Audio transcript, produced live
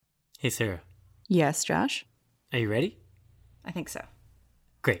Hey, Sarah. Yes, Josh? Are you ready? I think so.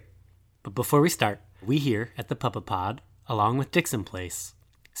 Great. But before we start, we here at the Puppet Pod, along with Dixon Place,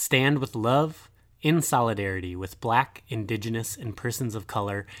 stand with love in solidarity with Black, Indigenous, and persons of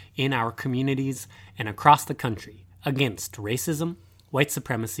color in our communities and across the country against racism, white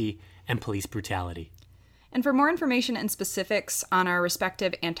supremacy, and police brutality. And for more information and specifics on our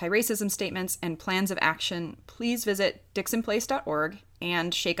respective anti-racism statements and plans of action, please visit dixonplace.org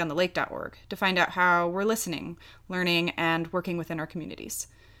and shakeonthelake.org to find out how we're listening, learning, and working within our communities.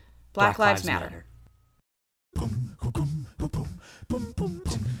 Black Lives Matter.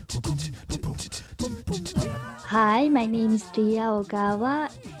 Hi, my name is Leah Ogawa,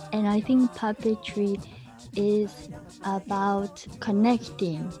 and I think puppetry is about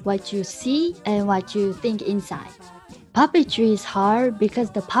connecting what you see and what you think inside. Puppetry is hard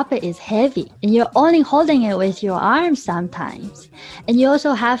because the puppet is heavy and you're only holding it with your arms sometimes. And you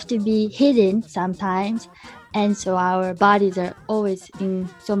also have to be hidden sometimes. And so our bodies are always in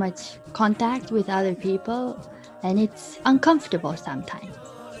so much contact with other people, and it's uncomfortable sometimes.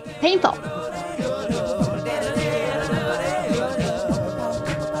 Painful.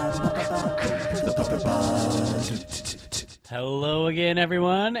 Hello again,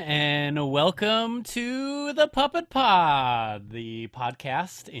 everyone, and welcome to the Puppet Pod, the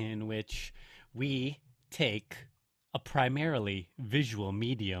podcast in which we take a primarily visual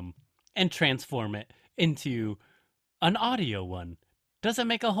medium and transform it into an audio one. Does it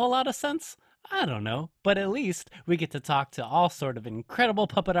make a whole lot of sense? I don't know, but at least we get to talk to all sort of incredible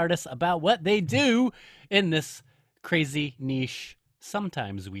puppet artists about what they do in this crazy, niche,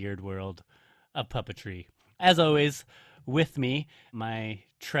 sometimes weird world of puppetry. As always, with me, my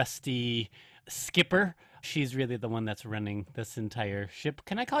trusty skipper. She's really the one that's running this entire ship.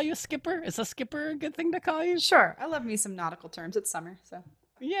 Can I call you a skipper? Is a skipper a good thing to call you? Sure. I love me some nautical terms. It's summer, so.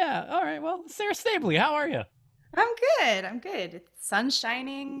 Yeah, all right. Well, Sarah Stabley, how are you? I'm good. Sun's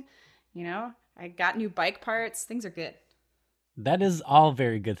shining. You know, I got new bike parts. Things are good. That is all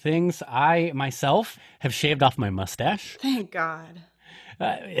very good things. I, myself, have shaved off my mustache. Thank God.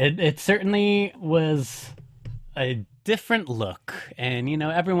 It certainly was a different look. And, you know,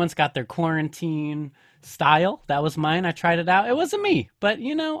 everyone's got their quarantine style. That was mine. I tried it out. It wasn't me. But,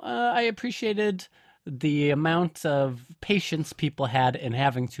 you know, I appreciated the amount of patience people had in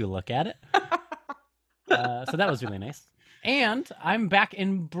having to look at it. So that was really nice. And I'm back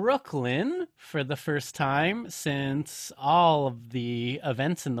in Brooklyn for the first time since all of the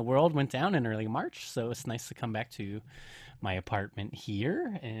events in the world went down in early March. So it's nice to come back to my apartment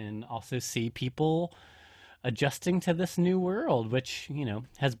here and also see people adjusting to this new world, which, you know,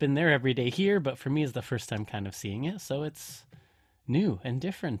 has been there every day here, but for me is the first time kind of seeing it. So it's new and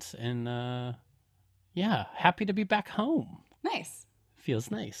different. And yeah, happy to be back home. Nice.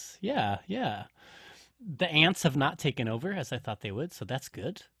 Feels nice. Yeah. The ants have not taken over as I thought they would, so that's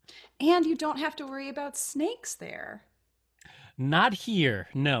good. And you don't have to worry about snakes there. Not here.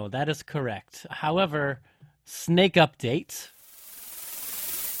 No, that is correct. However, snake update.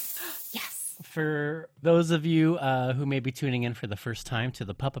 Yes. For those of you who may be tuning in for the first time to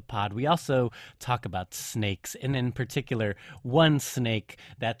the Puppet Pod, we also talk about snakes, and in particular, one snake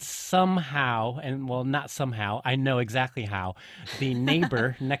that somehow, and well, not somehow, I know exactly how, the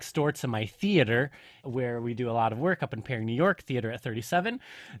neighbor next door to my theater, where we do a lot of work up in Perry, New York, Theater at 37,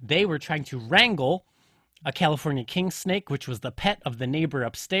 they were trying to wrangle a California king snake, which was the pet of the neighbor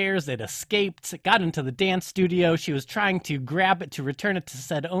upstairs. It escaped, it got into the dance studio. She was trying to grab it to return it to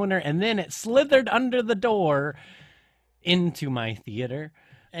said owner, and then it slithered under the door into my theater,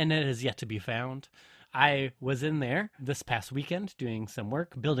 and it is yet to be found. I was in there this past weekend doing some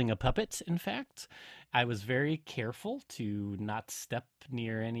work, building a puppet, in fact. I was very careful to not step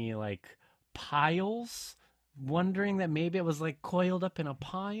near any, piles, wondering that maybe it was, coiled up in a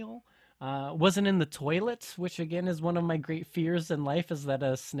pile. Wasn't in the toilet, which again is one of my great fears in life, is that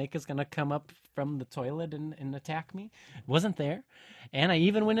a snake is going to come up from the toilet and attack me. Wasn't there. And I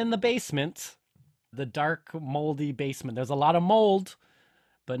even went in the basement, the dark, moldy basement. There's a lot of mold,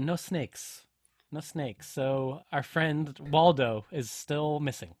 but no snakes. No snakes. So our friend Waldo is still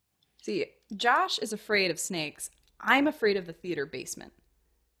missing. See, Josh is afraid of snakes. I'm afraid of the theater basement.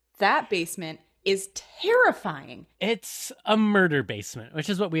 That basement is terrifying. It's a murder basement,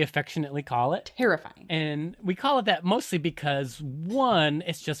 which is what we affectionately call it. Terrifying. And we call it that mostly because, one,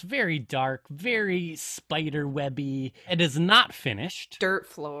 it's just very dark, very spider webby. It is not finished. Dirt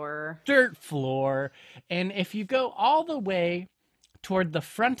floor. And if you go all the way toward the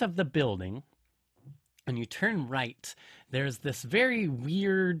front of the building and you turn right, there's this very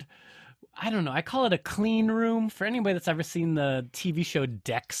weird I don't know. I call it a clean room. For anybody that's ever seen the TV show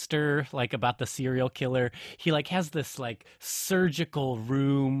Dexter, like about the serial killer, he like has this like surgical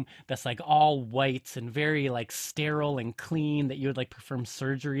room that's like all white and very like sterile and clean that you would like perform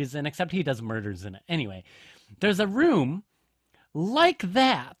surgeries in, except he does murders in it. Anyway, there's a room like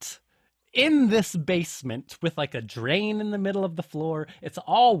that in this basement with like a drain in the middle of the floor. It's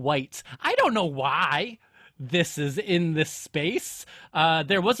all white. I don't know why this is in this space.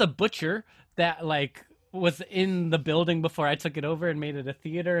 There was a butcher that like was in the building before I took it over and made it a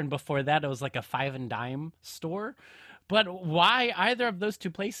theater, and before that it was like a five and dime store. But why either of those two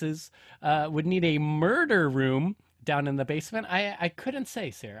places would need a murder room down in the basement, I couldn't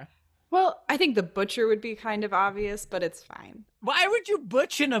say, Sarah. Well, I think the butcher would be kind of obvious, but it's fine. Why would you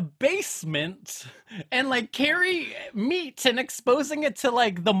butch in a basement and like carry meat and exposing it to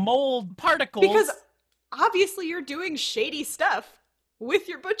like the mold particles? Because obviously you're doing shady stuff with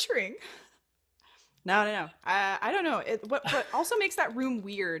your butchering. No. I don't know. What also makes that room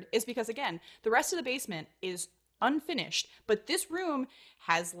weird is because, again, the rest of the basement is unfinished, but this room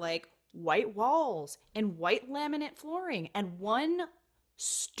has like white walls and white laminate flooring and one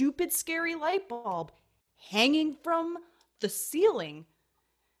stupid, scary light bulb hanging from the ceiling.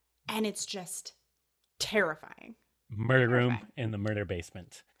 And it's just terrifying. Murder room in the murder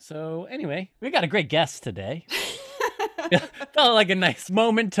basement. So, anyway, we got a great guest today. Felt like a nice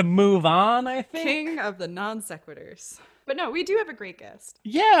moment to move on, I think. King of the non sequiturs. But no, we do have a great guest.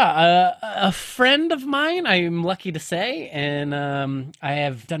 Yeah, a friend of mine, I'm lucky to say, and I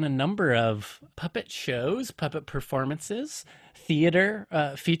have done a number of puppet shows, puppet performances, theater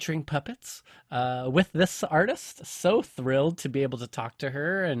featuring puppets with this artist. So thrilled to be able to talk to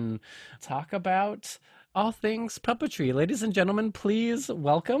her and talk about all things puppetry. Ladies and gentlemen, please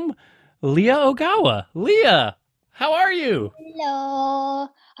welcome Leah Ogawa. Leah, how are you? Hello.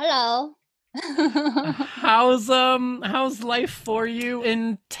 Hello. How's life for you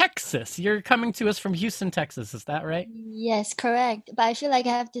in Texas? You're coming to us from Houston, Texas, is that right? Yes, correct. But I feel like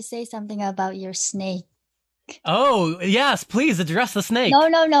I have to say something about your snake. Oh, yes, please address the snake.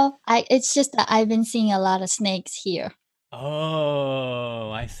 No. It's just that I've been seeing a lot of snakes here.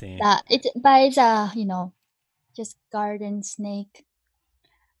 Oh, I see. But it's a, just garden snake.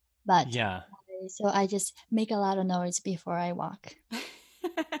 But Yeah, so I just make a lot of noise before I walk.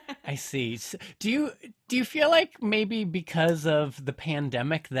 I see. Do you feel like maybe because of the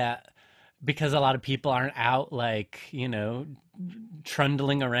pandemic that because a lot of people aren't out like,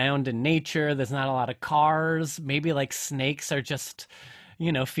 trundling around in nature, there's not a lot of cars, maybe like snakes are just,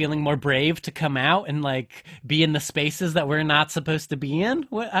 feeling more brave to come out and like be in the spaces that we're not supposed to be in?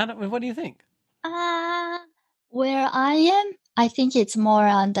 What do you think? Uh, where I am, I think it's more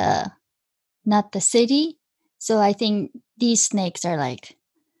on not the city. So I think these snakes are like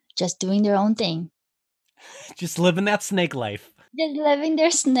just doing their own thing, Just living that snake life. just living their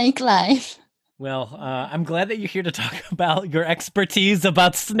snake life. Well, I'm glad that you're here to talk about your expertise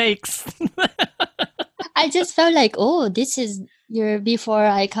about snakes. I just felt like, oh, this is before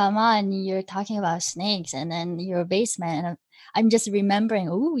I come on, you're talking about snakes and then your basement. And I'm just remembering,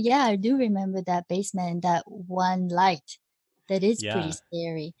 oh, yeah, I do remember that basement and that one light. That is pretty Yeah,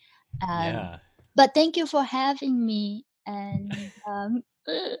 scary. Um, yeah. but thank you for having me. And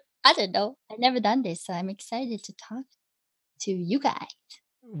I don't know, I've never done this, so I'm excited to talk to you guys.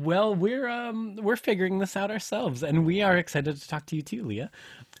 Well, we're figuring this out ourselves, and we are excited to talk to you too, Leah.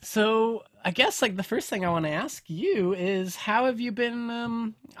 So I guess like the first thing I want to ask you is how have you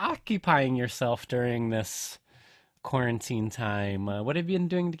been occupying yourself during this quarantine time? What have you been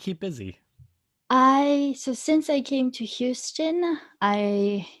doing to keep busy? So since I came to Houston,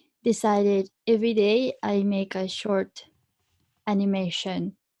 I decided every day I make a short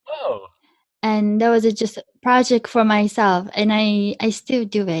animation. Oh, And that was just a project for myself, and I still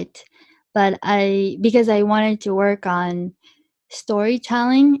do it. But because I wanted to work on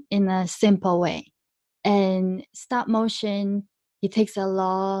storytelling in a simple way. And stop motion, it takes a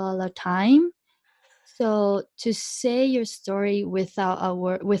lot of time. So to say your story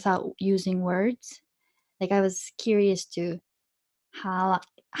without without using words, like I was curious to how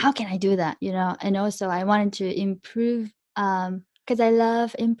how can I do that, And also I wanted to improve because I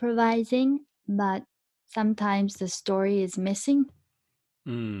love improvising, but sometimes the story is missing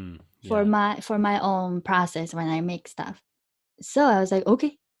for yeah. my own process when I make stuff. So I was like,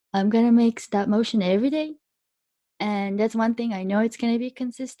 okay, I'm gonna make stop motion every day, and that's one thing I know it's gonna be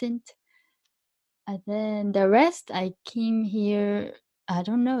consistent. And then the rest, I came here. I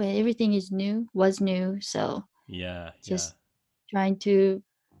don't know. Everything was new, so Yeah, yeah. just trying to.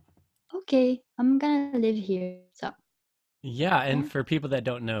 Okay, I'm gonna live here. So Yeah, Yeah. and for people that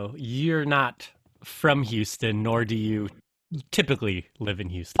don't know, you're not from Houston, nor do you typically live in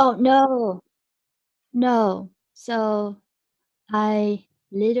Houston. Oh no, no. So I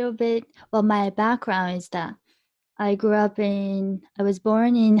little bit. Well, my background is that I was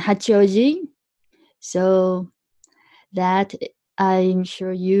born in Hachioji. So that I'm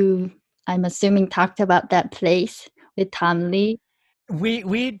sure I'm assuming talked about that place with Tom Lee.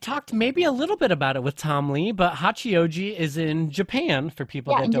 We talked maybe a little bit about it with Tom Lee, but Hachioji is in Japan for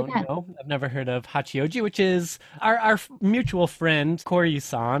people Yeah, that in don't Japan. know. I've never heard of Hachioji, which is our mutual friend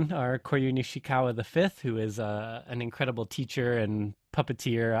Koryu-san, or Koryu Nishikawa the Fifth, who is an incredible teacher and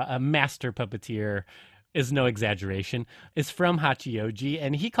puppeteer, a master puppeteer, is no exaggeration, is from Hachioji,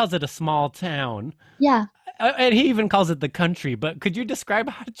 and he calls it a small town. Yeah. And he even calls it the country. But could you describe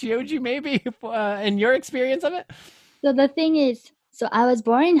Hachioji maybe in your experience of it? So the thing is, so I was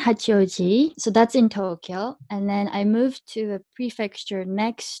born in Hachioji, so that's in Tokyo, and then I moved to a prefecture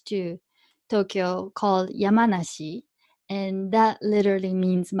next to Tokyo called Yamanashi, and that literally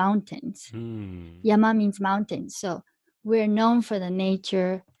means mountains. Hmm. Yama means mountains, so we're known for the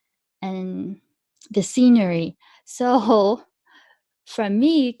nature and the scenery. So from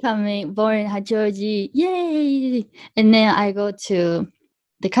me coming born in Hachioji, yay! And then I go to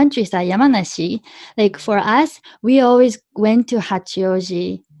the countryside, Yamanashi. Like for us, we always went to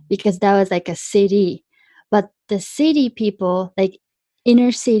Hachioji because that was like a city. But the city people, like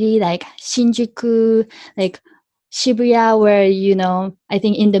inner city, like Shinjuku, like Shibuya, where I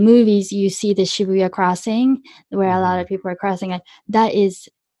think in the movies you see the Shibuya crossing, where a lot Hmm. of people are crossing. And that is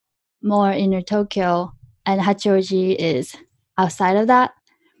more inner Tokyo, and Hachioji is outside of that.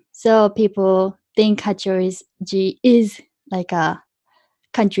 So people think Hachioji is like a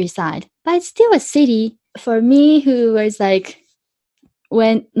countryside, but it's still a city. For me, who was like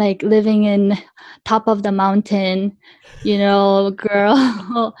went like living in top of the mountain,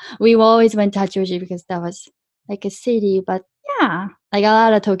 girl, we always went to Hachioji because that was like a city. But yeah, like a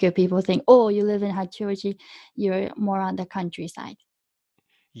lot of Tokyo people think, oh, you live in Hachioji, you're more on the countryside.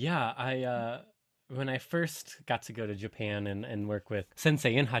 Yeah, I when I first got to go to Japan and work with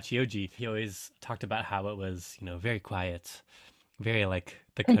Sensei in Hachioji, he always talked about how it was, very quiet, very like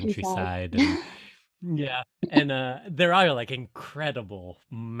the Countryside. countryside and yeah. And there are like incredible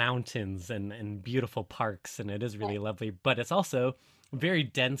mountains and beautiful parks and it is really lovely, but it's also very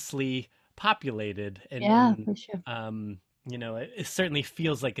densely populated Yeah, and for sure. it certainly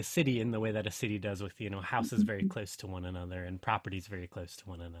feels like a city in the way that a city does with, houses very Mhm. close to one another and properties very close to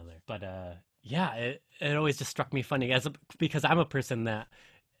one another. But yeah, it always just struck me funny because I'm a person that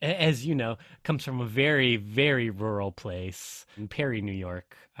as you know, comes from a very, very rural place in Perry, New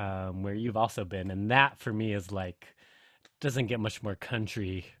York, where you've also been. And that for me is like, doesn't get much more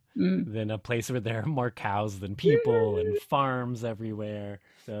country Mm. than a place where there are more cows than people and farms everywhere.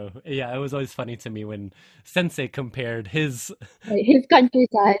 So yeah, it was always funny to me when Sensei compared his Like his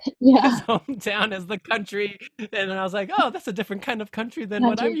countryside. his Yeah, hometown as the country, and I was like, oh, that's a different kind of country than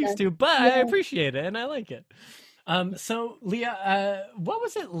what I'm used countryside. to, but I Yeah. appreciate it and I like it. So Leah, what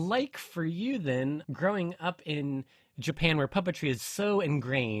was it like for you then growing up in Japan where puppetry is so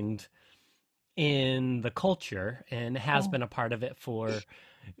ingrained in the culture and has Yeah. been a part of it for,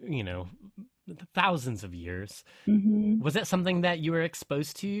 you know, thousands of years? Hmm. Was it something that you were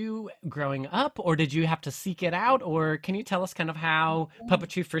exposed to growing up, or did you have to seek it out? Or can you tell us kind of how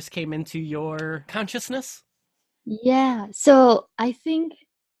puppetry first came into your consciousness? Yeah. So I think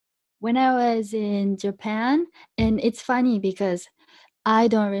when I was in Japan, and it's funny because I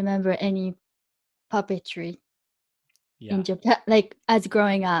don't remember any puppetry in Yeah. Japan, like as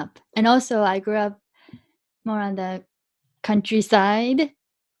growing up. And also, I grew up more on the countryside,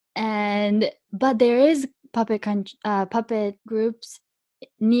 and but there is puppet groups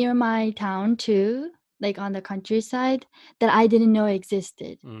near my town too, like on the countryside that I didn't know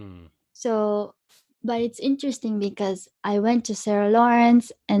existed. Mm. So, but it's interesting because I went to Sarah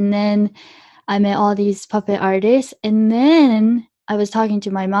Lawrence and then I met all these puppet artists. And then I was talking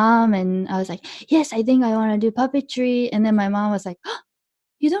to my mom and I was like, yes, I think I want to do puppetry. And then my mom was like, oh,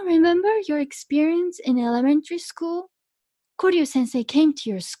 you don't remember your experience in elementary school? Koryu sensei came to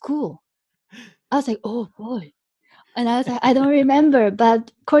your school. I was like, oh boy. And I was like, I don't remember, but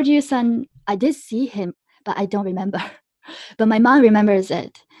Koryu-san, I did see him, but I don't remember. But my mom remembers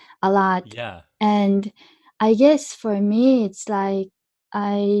it a lot. Yeah. And I guess for me, it's like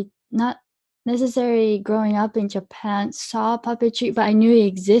I not necessarily growing up in Japan saw puppetry, but I knew it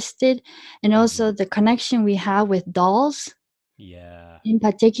existed. And Hmm. also the connection we have with dolls Yeah. in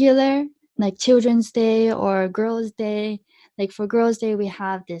particular, like Children's Day or Girls' Day. Like for Girls' Day, we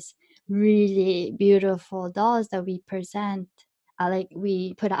have this really beautiful dolls that we present, like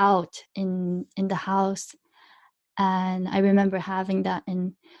we put out in the house. And I remember having that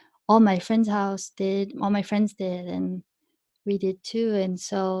in all my friends' house did, all my friends did, and we did too. And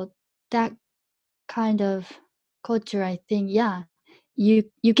so that kind of culture, I think, yeah, you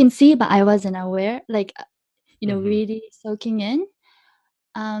can see, but I wasn't aware, like, Hmm. really soaking in.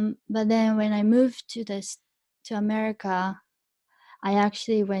 But then when I moved to America, I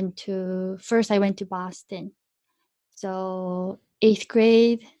actually I went to Boston. So 8th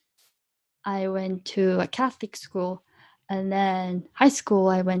grade, I went to a Catholic school, and then high school,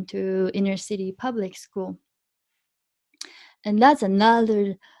 I went to inner city public school. And that's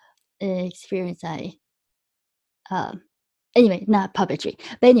another experience um, anyway, not puppetry,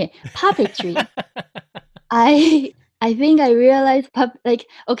 but anyway, puppetry. I I think I realized like,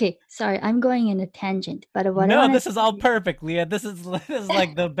 okay, sorry, I'm going in a tangent, but what I No, want this to is all say, perfect, Leah. This is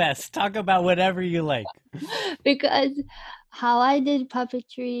like the best. Talk about whatever you like. because how I did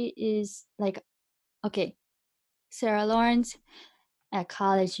puppetry is like, okay, Sarah Lawrence, at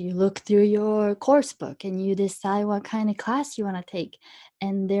college, you look through your course book and you decide what kind of class you want to take.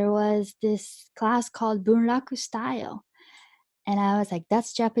 And there was this class called Bunraku Style. And I was like,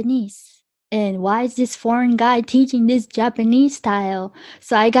 that's Japanese. And why is this foreign guy teaching this Japanese style?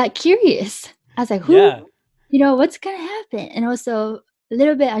 So I got curious. I was like, Yeah. what's going to happen? And also a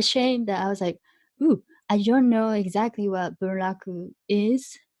little bit ashamed that I was like, ooh, I don't know exactly what Bunraku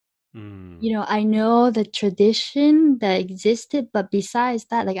is. Mm, I know the tradition that existed, but besides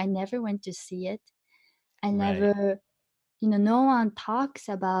that, like, I never went to see it. I right. never, no one talks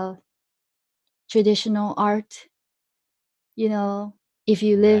about traditional art. You know, if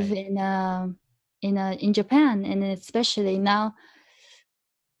you live Right. in Japan, and especially now,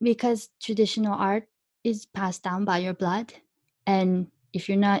 because traditional art is passed down by your blood, and if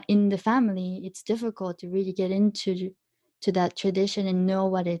you're not in the family, it's difficult to really get into to that tradition and know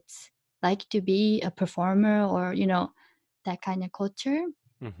what it's like to be a performer, or that kind of culture.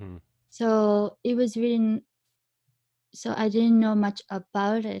 Hmm. So it was really, so I didn't know much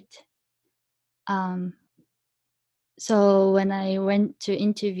about it. um so when I went to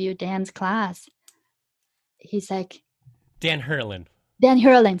interview Dan's class, he's like, Dan Hurlin. Dan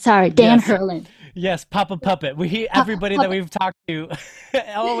Hurlin, sorry, Dan Yes. Hurlin. Yes, Papa Puppet. Everybody that Puppet. we've talked to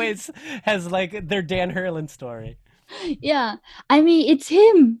always has like their Dan Hurlin story. Yeah, I mean, it's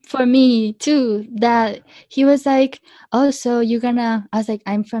him for me too, that he was like, oh, so you're gonna, I was like,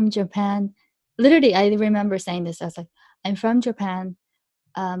 I'm from Japan. Literally, I remember saying this. I was like, I'm from Japan.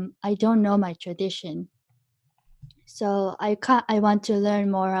 I don't know my tradition, so I want to learn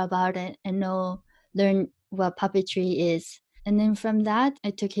more about it and learn what puppetry is. And then from that,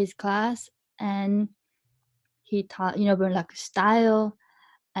 I took his class, and he taught, Burlak style,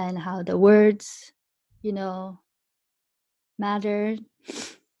 and how the words, you know, matter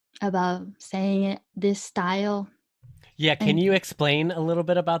about saying it, this style. Yeah, can And you explain a little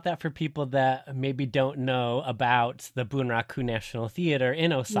bit about that for people that maybe don't know about the Bunraku National Theater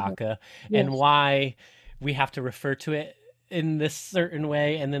in yes, Osaka and yes, why we have to refer to it in this certain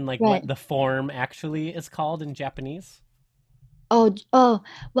way and then like right. what the form actually is called in Japanese? Oh,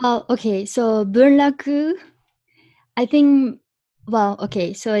 well, okay. So Burlaku, I think, well,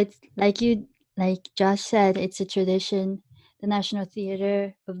 okay. So it's like Josh said, it's a tradition. The National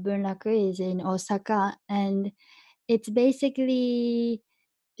Theater of Bunraku is in Osaka, and it's basically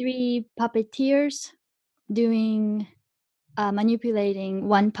three puppeteers doing manipulating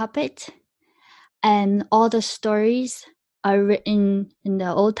one puppet, and all the stories are written in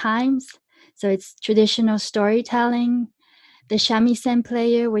the old times. So it's traditional storytelling. The shamisen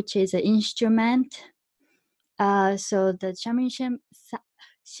player, which is an instrument. So the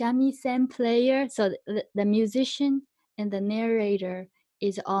shamisen player, so the musician and the narrator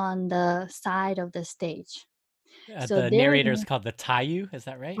is on the side of the stage. So The they're narrator is called the Taiyu, is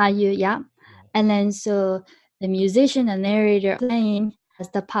that right? yeah. Yeah. And then so the musician and narrator playing as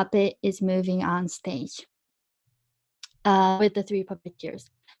the puppet is moving on stage with the three puppeteers.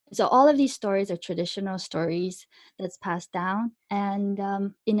 So all of these stories are traditional stories that's passed down. And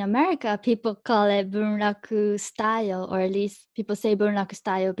in America, people call it Bunraku style, or at least people say Bunraku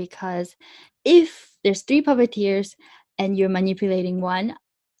style because if there's three puppeteers and you're manipulating one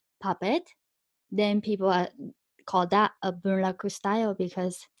puppet, then people call that a Bunraku style,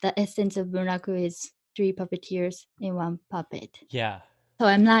 because the essence of Bunraku is three puppeteers in one puppet. Yeah. So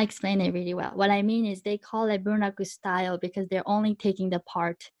I'm not explaining it really well. What I mean is they call it Bunraku style because they're only taking the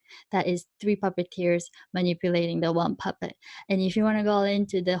part that is three puppeteers manipulating the one puppet. And if you want to go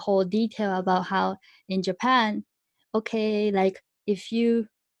into the whole detail about how in Japan, okay, like if you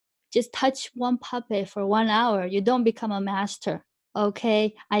just touch one puppet for 1 hour. You don't become a master.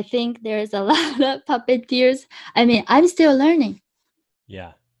 Okay, I think there's a lot of puppeteers. I mean, I'm still learning.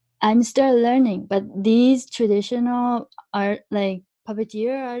 Yeah. I'm still learning, but these traditional art, like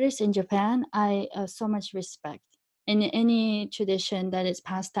puppeteer artists in Japan, I so much respect. In any tradition that is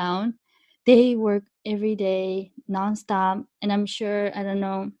passed down, they work every day, nonstop, and I'm sure, I don't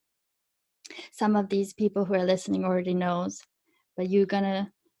know, some of these people who are listening already knows, but you're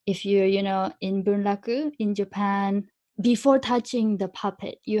gonna, if you're, in Bunraku in Japan, before touching the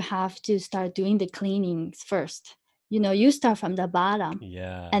puppet, you have to start doing the cleanings first. You start from the bottom,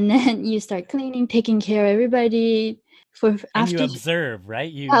 Yeah. and then you start cleaning, taking care of everybody. And After you observe,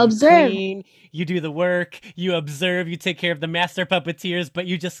 right? You observe, clean, you do the work, you observe, you take care of the master puppeteers, but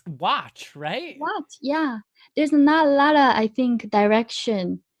you just watch, right? what? Yeah, there's not a lot of, I think,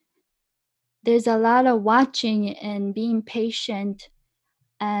 direction. There's a lot of watching and being patient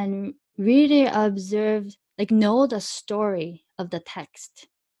and really observe, like know the story of the text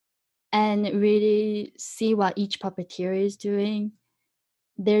and really see what each puppeteer is doing.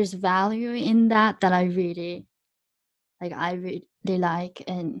 There's value in that I really like,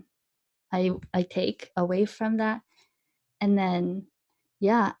 and I take away from that. And then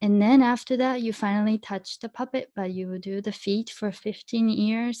after that you finally touch the puppet, but you do the feet for 15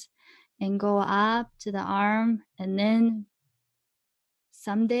 years and go up to the arm, and then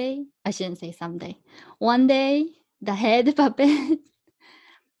someday, I shouldn't say someday, one day the head puppet,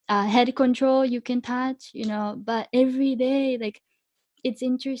 head control you can touch, but every day, like, it's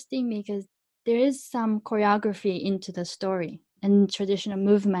interesting because there is some choreography into the story and traditional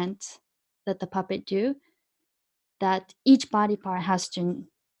movement that the puppet do that each body part has to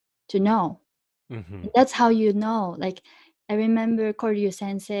know. Mm-hmm. And that's how you know. Like, I remember Koryu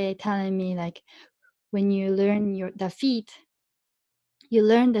sensei telling me, like, when you learn the feet, you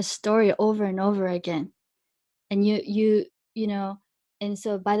learn the story over and over again, and and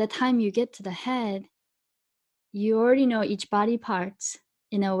so by the time you get to the head, you already know each body parts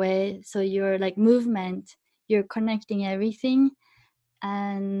in a way, so your like movement, you're connecting everything.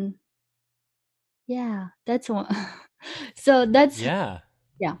 And that's one. So that's, Yeah.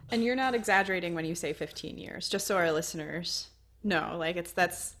 yeah. And you're not exaggerating when you say 15 years, just so our listeners know. Like,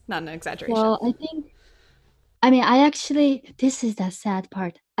 that's not an exaggeration. So I actually, this is the sad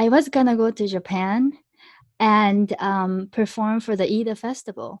part. I was gonna go to Japan and perform for the Ida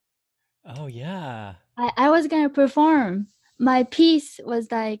festival. Oh, yeah. I was gonna perform. My piece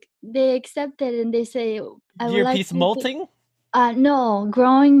was like, they accepted and they say, I would Your like piece you to. molting? No,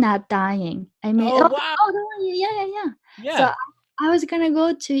 growing, not dying. I mean, Oh, oh, wow. don't worry. Yeah. So Yeah. I was gonna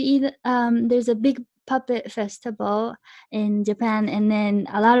go to either. There's a big puppet festival in Japan, and then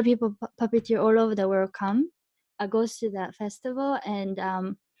a lot of people, puppeteer all over the world come, goes to that festival, and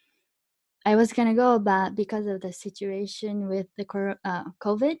I was gonna go, but because of the situation with the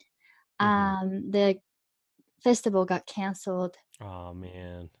COVID, Mm-hmm. the festival got canceled. Oh,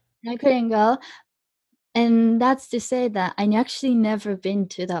 man. I couldn't go, and that's to say that I actually never been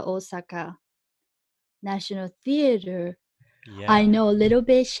to the Osaka National Theater. I Yeah. know a little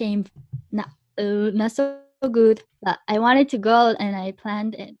bit shame, not so good, but I wanted to go and I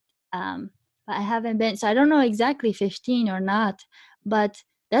planned it. But I haven't been, so I don't know exactly 15 or not. But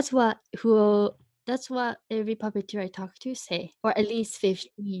that's what every puppeteer I talk to say, or at least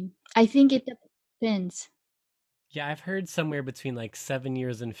 15. I think it depends. Yeah, I've heard somewhere between like 7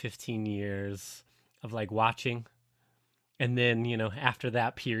 years and 15 years of like watching. And then, after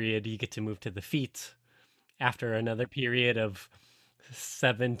that period, you get to move to the feet. After another period of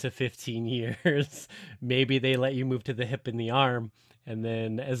 7 to 15 years, maybe they let you move to the hip and the arm. And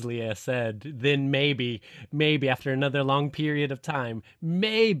then, as Leah said, then maybe after another long period of time,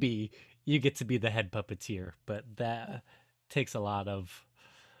 maybe you get to be the head puppeteer. But that takes a lot of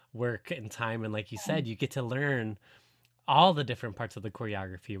work and time. And like you said, you get to learn all the different parts of the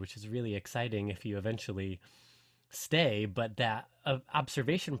choreography, which is really exciting if you eventually stay. But that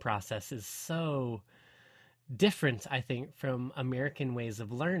observation process is so different, I think, from American ways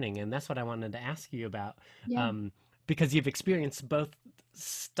of learning. And that's what I wanted to ask you about, Yeah. because you've experienced both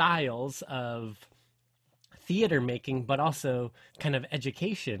styles of theater making, but also kind of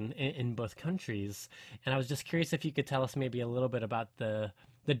education in both countries. And I was just curious if you could tell us maybe a little bit about the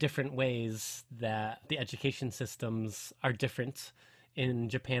different ways that the education systems are different in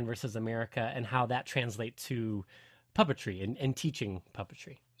Japan versus America, and how that translates to puppetry and teaching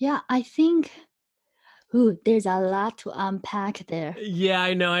puppetry. Yeah, I think, there's a lot to unpack there. Yeah,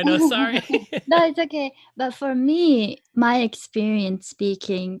 I know. Sorry. No, it's okay. But for me, my experience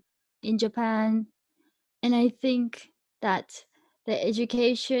speaking in Japan, and I think that the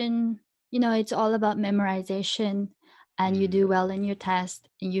education, it's all about memorization, and you do well in your test.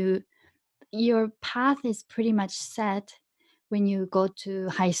 Your path is pretty much set when you go to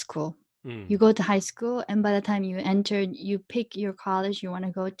high school. You go to high school, and by the time you enter, you pick your college you want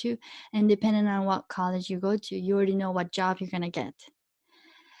to go to, and depending on what college you go to, you already know what job you're going to get.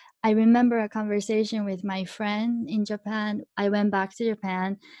 I remember a conversation with my friend in Japan. I went back to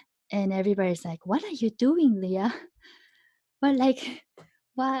Japan, and everybody's like, "What are you doing, Leah?" But like,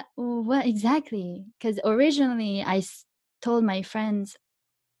 what exactly? Because originally told my friends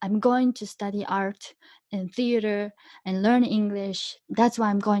I'm going to study art and theater and learn English. That's why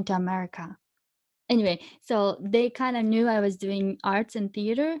I'm going to America. Anyway, so they kind of knew I was doing arts and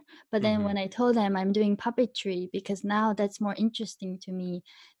theater, but then when I told them I'm doing puppetry because now that's more interesting to me,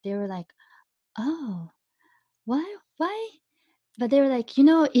 they were like, "Oh, why? Why?" But they were like,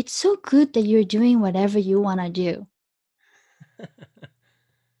 it's so good that you're doing whatever you want to do.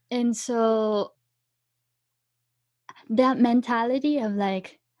 And so that mentality of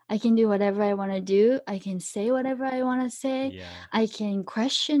like, I can do whatever I want to do, I can say whatever I want to say, Yeah. I can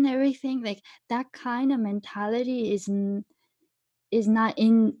question everything, like that kind of mentality is not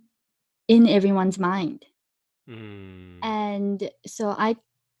in everyone's mind. And so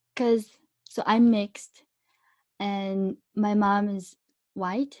I'm mixed, and my mom is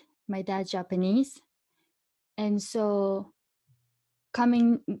white, my dad's Japanese. And so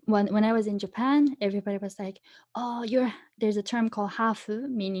when I was in Japan, everybody was like, "Oh, there's a term called hafu,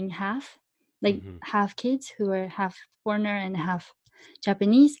 meaning half, like half kids who are half foreigner and half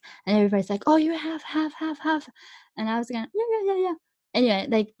Japanese." And everybody's like, "Oh, you're half, half, half, half." And I was going, yeah. Anyway,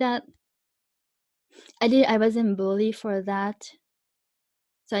 like that, I wasn't bullied for that.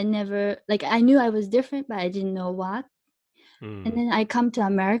 So I never, like, I knew I was different, but I didn't know what. And then I come to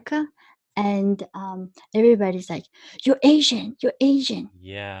America, and everybody's like, "You're Asian, you're Asian."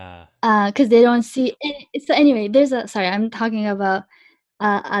 Yeah. Because they don't see it. So anyway, sorry, I'm talking about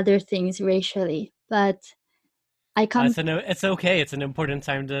other things racially, but I come It's okay. It's an important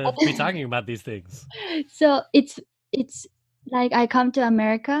time to be talking about these things. so it's like I come to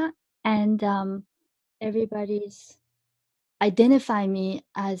America, and everybody's identify me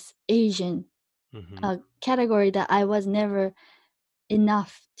as Asian, a category that I was never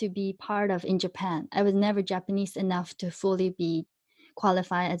enough to be part of in Japan. I was never Japanese enough to fully be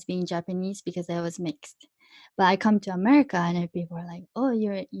qualified as being Japanese because I was mixed. But I come to America, and people are like, "Oh,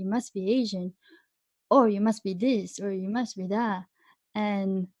 you must be Asian, or you must be this, or you must be that,"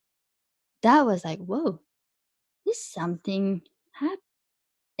 and that was like, "Whoa, this something happened."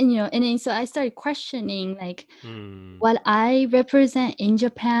 And then so I started questioning like what I represent in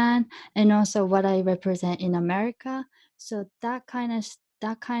Japan and also what I represent in America. So that kind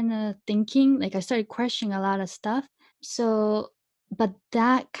of thinking, like I started questioning a lot of stuff. So, but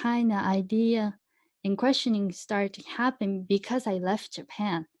that kind of idea and questioning started to happen because I left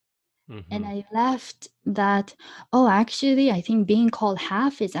Japan. And I left that, oh, actually, I think being called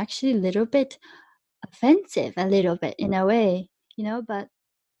half is actually a little bit offensive, a little bit in a way, but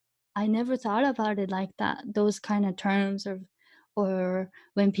I never thought about it like that. Those kind of terms, or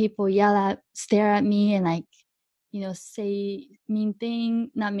when people stare at me and like, say mean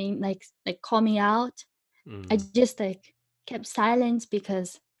thing, not mean, like call me out. I just like kept silence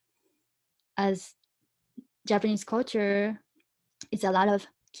because as Japanese culture, it's a lot of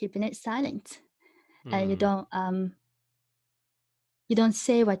keeping it silent, and you don't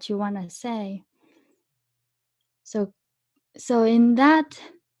say what you want to say. So in that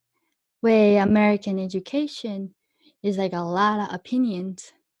way, American education is like a lot of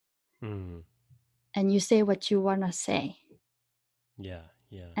opinions, and you say what you want to say. Yeah.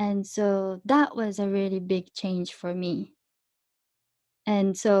 And so that was a really big change for me.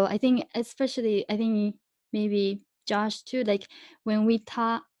 And so I think maybe Josh too, like when we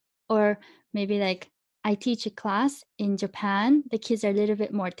taught, or maybe like I teach a class in Japan, the kids are a little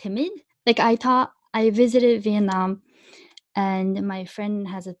bit more timid. Like I visited Vietnam, and my friend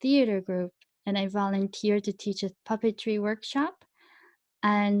has a theater group, and I volunteered to teach a puppetry workshop.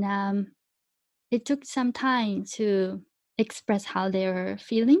 And it took some time to express how they were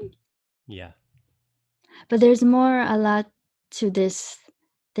feeling. Yeah. But there's a lot to this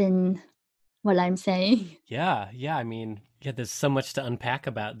than what I'm saying. Yeah. I mean, yeah, there's so much to unpack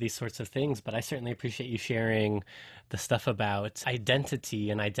about these sorts of things, but I certainly appreciate you sharing the stuff about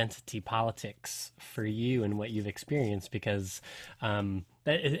identity and identity politics for you and what you've experienced, because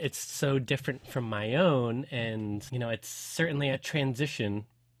it's so different from my own. And, it's certainly a transition,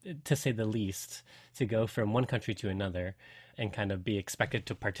 to say the least, to go from one country to another. and kind of be expected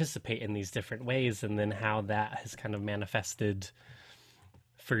to participate in these different ways, and then how that has kind of manifested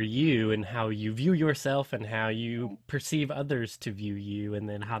for you and how you view yourself and how you perceive others to view you, and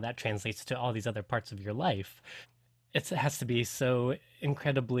then how that translates to all these other parts of your life. It has to be so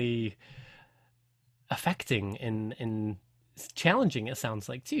incredibly affecting and challenging, it sounds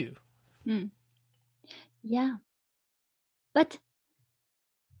like, too. Yeah. But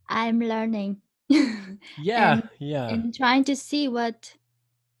I'm learning. Yeah, and trying to see what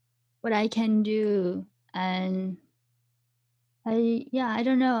I can do. And I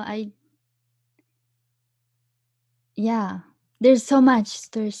don't know. There's so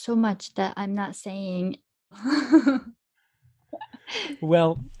much that I'm not saying.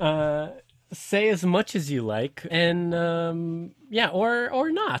 Well, say as much as you like, and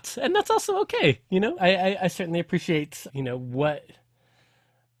or not, and that's also okay. I certainly appreciate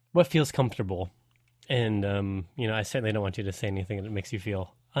what feels comfortable, and I certainly don't want you to say anything that makes you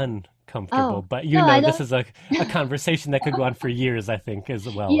feel uncomfortable. Oh, But no, I this don't. is a conversation that could go on for years, I think, as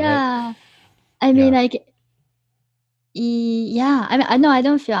well, right? Yeah. I mean, Yeah. like, yeah. I know I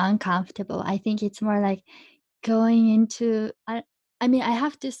don't feel uncomfortable. I think it's more like going into. I mean, I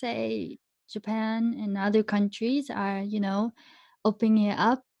have to say, Japan and other countries are, opening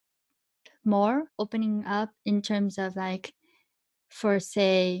up in terms of like, for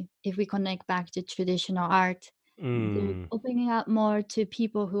say, if we connect back to traditional art, they're Mm, opening up more to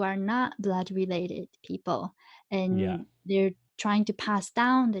people who are not blood related people, yeah. and they're trying to pass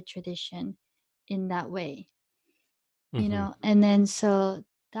down the tradition in that way, Hmm. and then so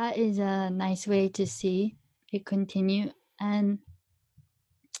that is a nice way to see it continue.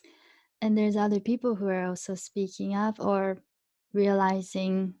 And there's other people who are also speaking up or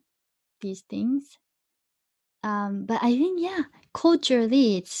realizing these things. But I think, yeah,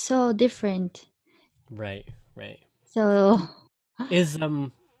 culturally it's so different. Right. Right. So Is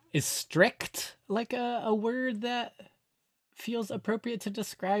is strict like a word that feels appropriate to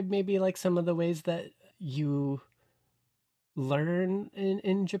describe maybe like some of the ways that you learn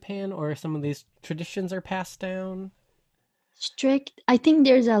in Japan, or some of these traditions are passed down? strict, I think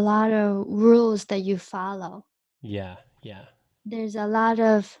there's a lot of rules that you follow. Yeah, yeah. There's a lot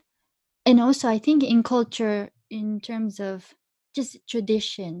of, and also I think in culture, in terms of just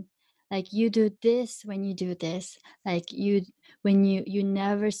tradition, like you do this when you do this, like when you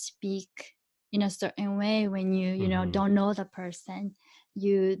never speak in a certain way when you Hmm. don't know the person.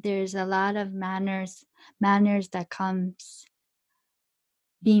 There's a lot of manners that comes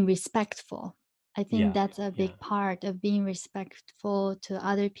being respectful. I think Yeah, that's a yeah, big part of being respectful to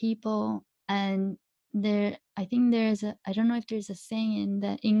other people. And I think I don't know if there's a saying in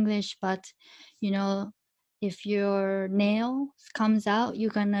the English, but you know, if your nail comes out,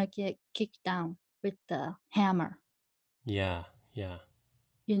 you're gonna get kicked down with the hammer. yeah, yeah.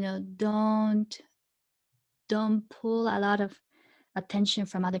 Don't pull a lot of attention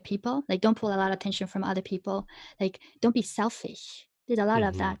from other people. Like, don't pull a lot of attention from other people. Like, don't be selfish. There's a lot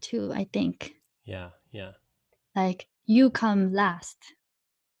of Hmm. that too, I think. Yeah, yeah, Like, you come last.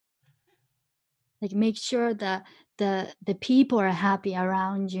 Like, make sure that the people are happy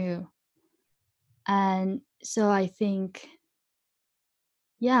around you. And so I think,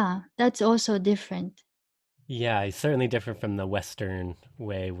 yeah, that's also different. yeah. It's certainly different from the Western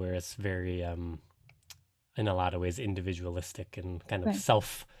way, where it's very, in a lot of ways, individualistic and kind of Right.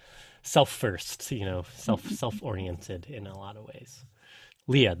 self first. Self Mm-mm. oriented in a lot of ways.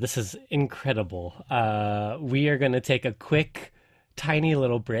 Leah, this is incredible. We are going to take a quick, tiny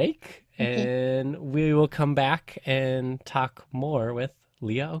little break, Okay. and we will come back and talk more with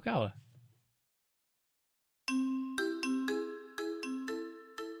Leah Ogawa.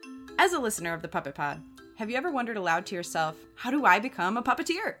 As a listener of the Puppet Pod, have you ever wondered aloud to yourself, how do I become a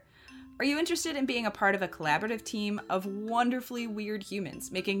puppeteer? Are you interested in being a part of a collaborative team of wonderfully weird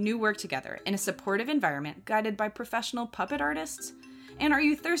humans making new work together in a supportive environment guided by professional puppet artists? And are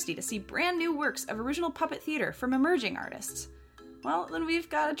you thirsty to see brand new works of original puppet theater from emerging artists? Well, then we've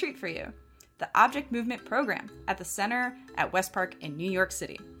got a treat for you. The Object Movement program at the Center at West Park in New York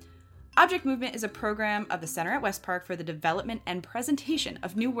City. Object Movement is a program of the Center at West Park for the development and presentation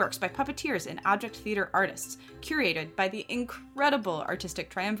of new works by puppeteers and object theater artists, curated by the incredible artistic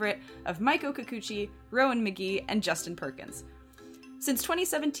triumvirate of Mike Okakuchi, Rowan McGee, and Justin Perkins. Since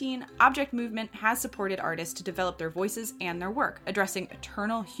 2017, Object Movement has supported artists to develop their voices and their work, addressing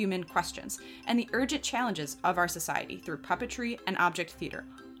eternal human questions and the urgent challenges of our society through puppetry and object theater,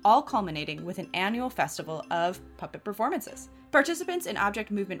 all culminating with an annual festival of puppet performances. Participants in Object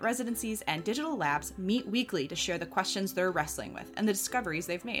Movement residencies and digital labs meet weekly to share the questions they're wrestling with and the discoveries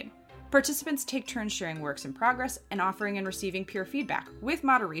they've made. Participants take turns sharing works in progress and offering and receiving peer feedback, with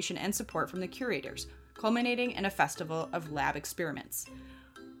moderation and support from the curators, culminating in a festival of lab experiments.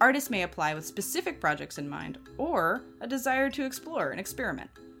 Artists may apply with specific projects in mind or a desire to explore and experiment.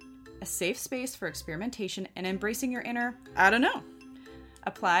 A safe space for experimentation and embracing your inner, I don't know.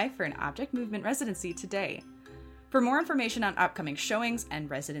 Apply for an object movement residency today. For more information on upcoming showings and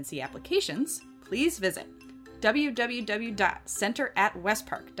residency applications, please visit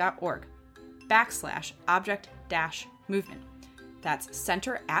www.centeratwestpark.org/object-movement. That's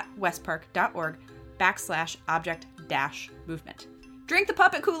centeratwestpark.org/object-movement. Drink the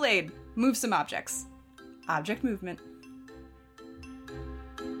puppet Kool-Aid. Move some objects. Object movement.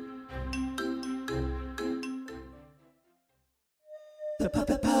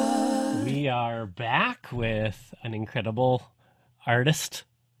 We are back with an incredible artist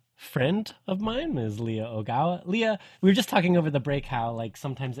friend of mine, Ms. Leah Ogawa. Leah, we were just talking over the break how like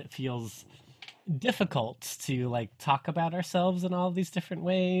sometimes it feels difficult to like talk about ourselves in all of these different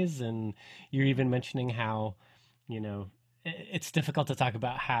ways, and you're even mentioning how, it's difficult to talk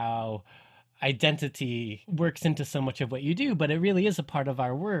about how identity works into so much of what you do, but it really is a part of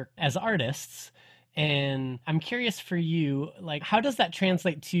our work as artists. And I'm curious for you, like, how does that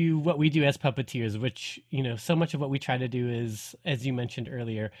translate to what we do as puppeteers, which, so much of what we try to do is, as you mentioned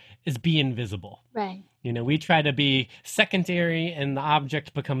earlier, is be invisible. Right. We try to be secondary and the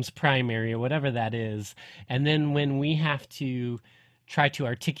object becomes primary or whatever that is. And then when we have to try to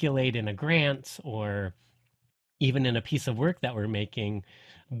articulate in a grant or even in a piece of work that we're making,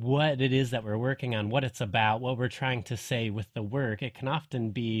 what it is that we're working on, what it's about, what we're trying to say with the work, it can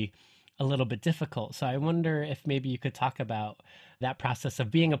often be a little bit difficult. So I wonder if maybe you could talk about that process of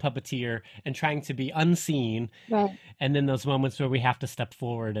being a puppeteer and trying to be unseen. Right. And then those moments where we have to step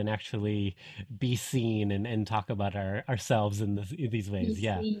forward and actually be seen and talk about ourselves in these ways.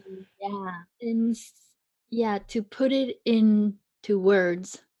 Yeah. Yeah. And to put it into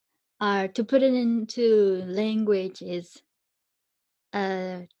words or to put it into language is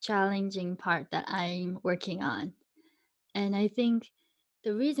a challenging part that I'm working on. And I think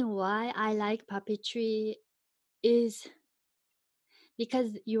the reason why I like puppetry is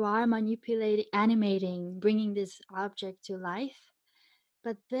because you are manipulating, animating, bringing this object to life.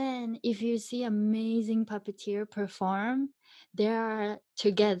 But then if you see amazing puppeteer perform, they are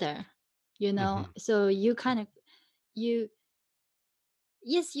together, Mm-hmm. So you kind of, you,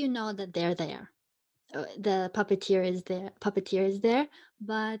 yes, you know that they're there. The puppeteer is there,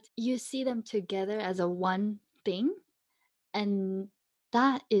 but you see them together as a one thing. And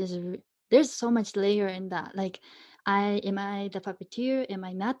that is there's so much layer in that, like, I the puppeteer, am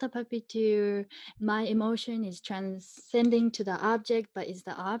I not the puppeteer, my emotion is transcending to the object, but is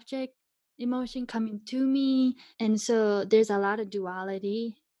the object emotion coming to me? And so there's a lot of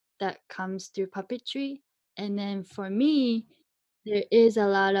duality that comes through puppetry. And then for me, there is a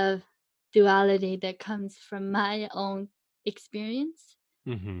lot of duality that comes from my own experience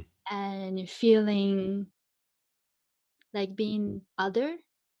Mm-hmm. and feeling like being other.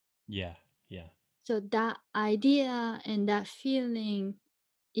 Yeah. Yeah. So that idea and that feeling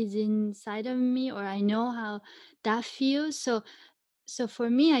is inside of me, or I know how that feels. So for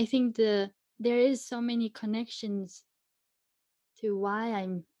me, I think there is so many connections to why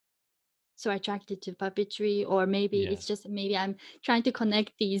I'm so attracted to puppetry, or maybe Yeah. it's just maybe I'm trying to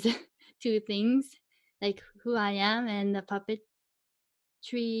connect these two things, like who I am and the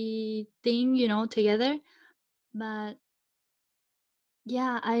puppetry thing, together. But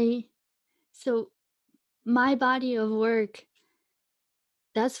yeah, so my body of work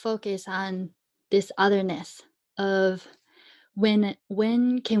does focus on this otherness of when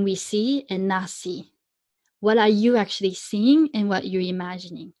can we see and not see, what are you actually seeing and what you're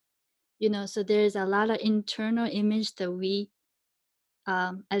imagining, so there's a lot of internal image that we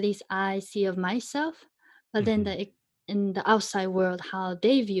at least I see of myself, but then Mm-hmm. in the outside world how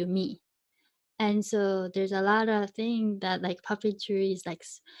they view me. And so there's a lot of thing that like puppetry is like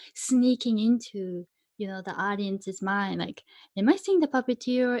sneaking into, the audience's mind. Like, am I seeing the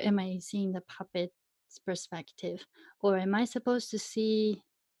puppeteer? Or am I seeing the puppet's perspective? Or am I supposed to see,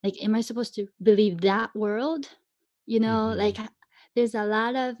 like, am I supposed to believe that world? Mm-hmm. Like there's a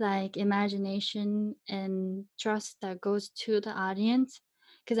lot of like imagination and trust that goes to the audience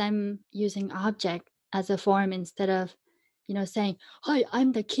because I'm using object as a form instead of, saying, hi,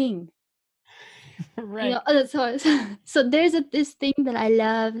 I'm the king. Right. So there's this thing that I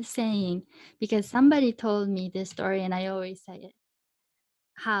love saying because somebody told me this story and I always say it.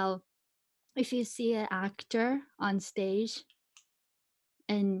 How if you see an actor on stage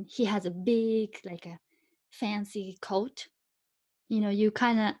and he has a big, like a fancy coat, you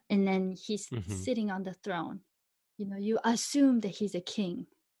kind of, and then he's Hmm. sitting on the throne. You assume that he's a king,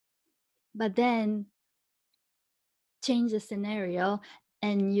 but then change the scenario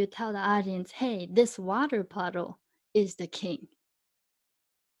and you tell the audience, hey, this water puddle is the king.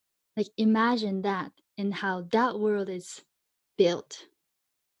 Like imagine that and how that world is built.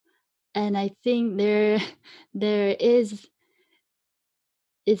 And I think there is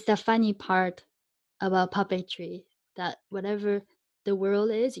it's the funny part about puppetry that whatever the world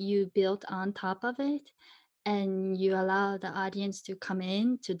is, you build on top of it and you allow the audience to come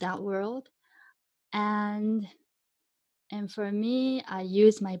in to that world. And for me, I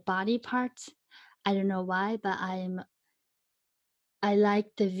use my body parts. I don't know why, but I like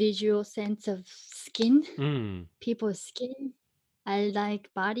the visual sense of skin, Mm. people's skin. I like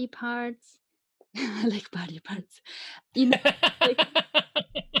body parts. I like body parts. You know, like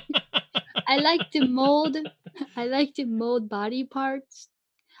I like to mold I like to mold body parts.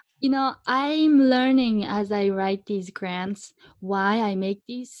 I'm learning as I write these grants why I make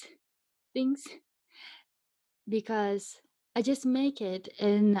these things because I just make it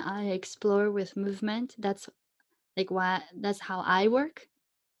and I explore with movement. That's like why that's how I work.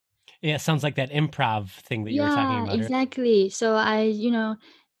 Yeah, it sounds like that improv thing that you were talking Yeah, about. exactly. So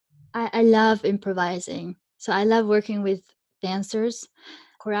I love improvising. So I love working with dancers,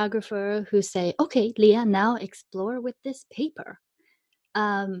 choreographer who say, "Okay, Leah, now explore with this paper."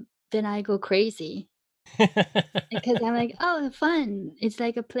 Then I go crazy because I'm like, "Oh, fun! It's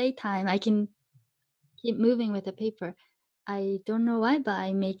like a playtime. I can keep moving with the paper." I don't know why, but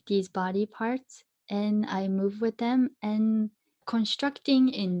I make these body parts and I move with them and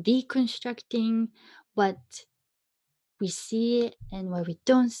constructing and deconstructing what we see and what we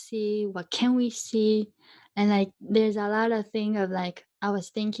don't see, what can we see. And like there's a lot of thing of like I was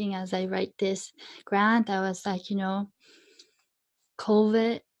thinking as I write this grant, I was like,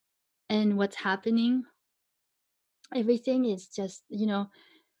 COVID and what's happening, everything is just,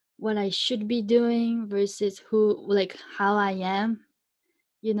 what I should be doing versus who like how I am,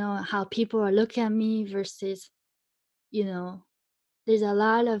 how people are looking at me versus, you know, there's a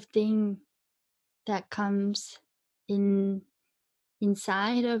lot of thing that comes in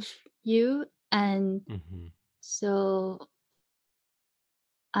inside of you. And Hmm. so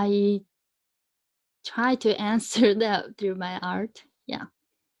I try to answer that through my art. Yeah.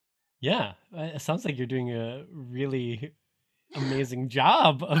 Yeah, it sounds like you're doing a really amazing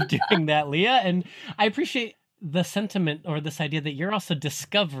job of doing that, Leah. And I appreciate the sentiment or this idea that you're also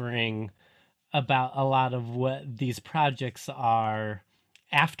discovering about a lot of what these projects are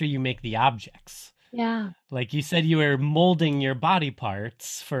after you make the objects. Yeah. Like you said, you were molding your body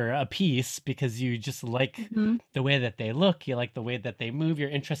parts for a piece because you just like Mhm. the way that they look, you like the way that they move, you're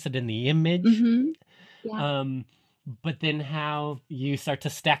interested in the image. Mhm. Yeah. Um, but then how you start to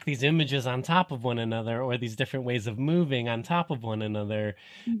stack these images on top of one another or these different ways of moving on top of one another,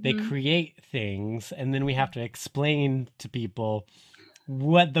 they Mhm. create things. And then we have to explain to people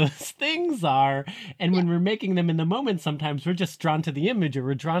what those things are. And Yeah. when we're making them in the moment, sometimes we're just drawn to the image or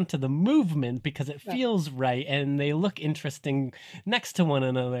we're drawn to the movement because it Right. feels right and they look interesting next to one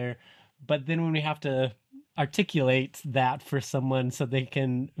another. But then when we have to articulate that for someone so they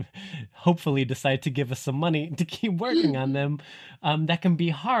can hopefully decide to give us some money to keep working on them, that can be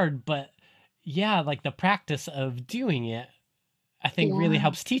hard. But yeah, like the practice of doing it, I think really Yeah.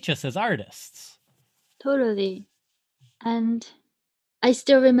 helps teach us as artists. Totally. And I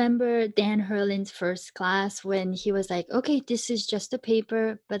still remember Dan Hurlin's first class when he was like, okay, this is just a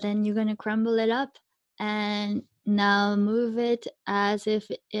paper, but then you're going to crumble it up and now move it as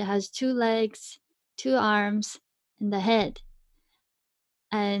if it has two legs, two arms, and the head.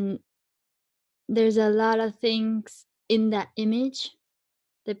 And there's a lot of things in that image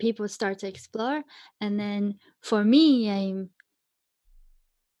that people start to explore. And then for me, I'm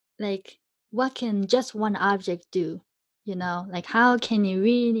like, what can just one object do? Like how can it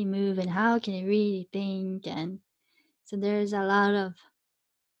really move and how can it really think? And so there's a lot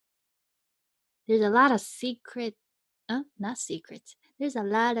of secret, not secrets. There's a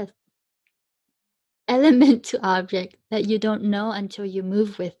lot of element to object that you don't know until you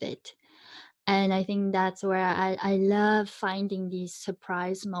move with it. And I think that's where I love finding these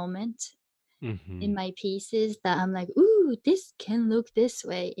surprise moments Hmm. in my pieces that I'm like, ooh, this can look this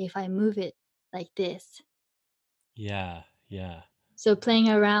way if I move it like this. Yeah, yeah, So playing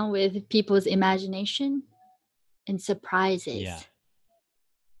around with people's imagination and yeah. surprises.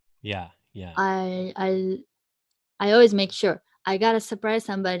 Yeah, yeah. I I I always make sure I gotta surprise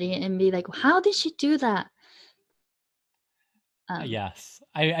somebody and be like, how did she do that? Um, Yes.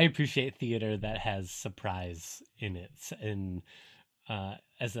 I appreciate theater that has surprise in it. And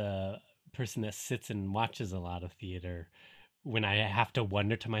as a person that sits and watches a lot of theater, when I have to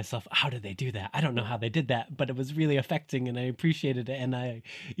wonder to myself, how did they do that? I don't know how they did that, but it was really affecting and I appreciated it. And I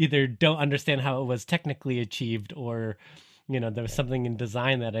either don't understand how it was technically achieved, or, there was something in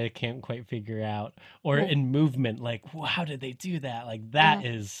design that I can't quite figure out, or Right. in movement, like, well, how did they do that? Like, Yeah. that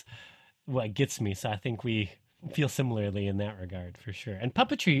is what gets me. So I think we feel similarly in that regard for sure. And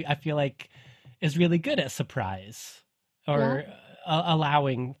puppetry, I feel like, is really good at surprise, Yeah. or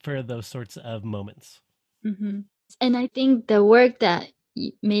allowing for those sorts of moments. Hmm. And I think the work that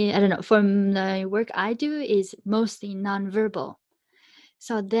me, I don't know, from the work I do is mostly nonverbal.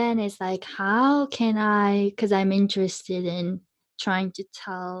 So then it's like, how can I, because I'm interested in trying to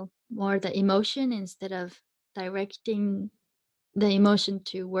tell more the emotion instead of directing the emotion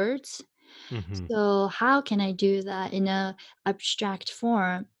to words. Hmm. So how can I do that in a abstract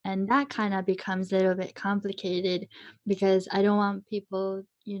form? And that kind of becomes a little bit complicated because I don't want people,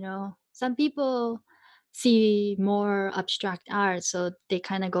 some people see more abstract art, so they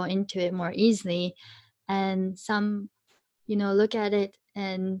kind of go into it more easily. And some, look at it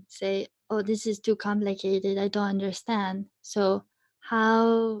and say, oh, this is too complicated. I don't understand. So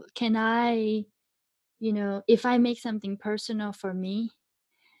how can I, if I make something personal for me,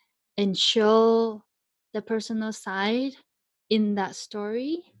 and show the personal side in that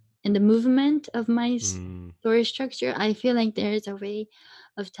story and the movement of my Mm. story structure, I feel like there is a way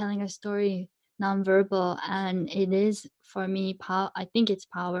of telling a story nonverbal, and it is for me. I think it's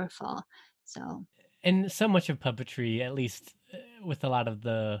powerful. So And so much of puppetry, at least with a lot of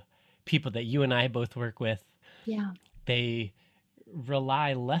the people that you and I both work with, yeah. they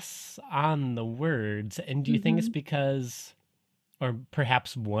rely less on the words. And do you think it's Hmm. because, or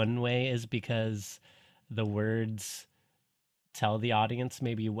perhaps one way is because the words tell the audience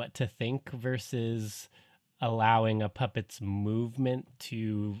maybe what to think, versus allowing a puppet's movement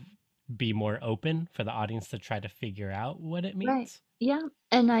to be more open for the audience to try to figure out what it Right. means? Yeah.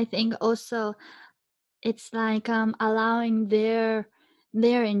 And I think also it's like allowing their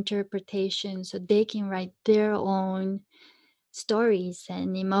interpretation so they can write their own stories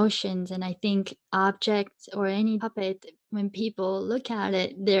and emotions. And I think objects or any puppet, when people look at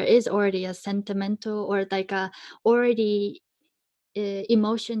it, there is already a sentimental or like a already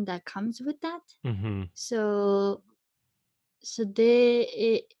emotion that comes with that. Hmm. So so they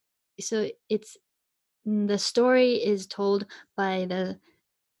it, so it's the story is told by the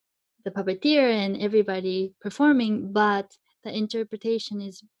puppeteer and everybody performing, but the interpretation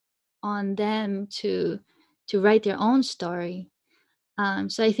is on them to write their own story.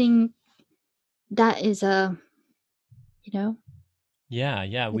 So I think that is a, you know, Yeah,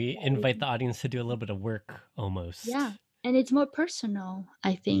 yeah. that's We invite the audience to do a little bit of work yeah, almost. and it's more personal,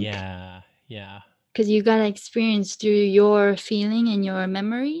 I think, Yeah, yeah. because you gotta experience through your feeling and your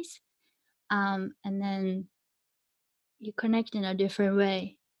memories, and then you connect in a different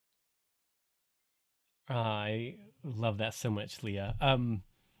way. I love that so much, Leah.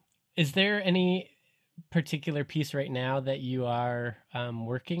 Is there any particular piece right now that you are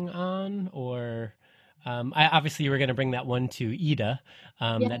working on, or obviously you were going to bring that one to Ida,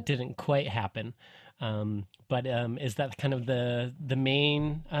 Yeah, that didn't quite happen. But is that kind of the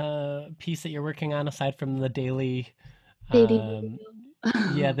main piece that you're working on, aside from the daily, daily um,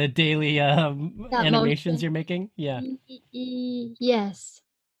 yeah, video, the daily stop animations motion. you're making? Yeah. Yes.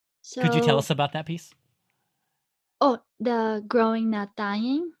 Could you tell So, us about that piece? oh, the growing not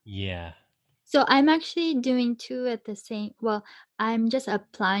dying. Yeah. So I'm actually doing 2 at the same, well, I'm just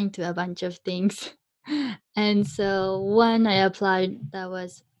applying to a bunch of things. And so one I applied that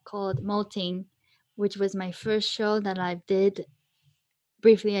was called Molting, which was my first show that I did.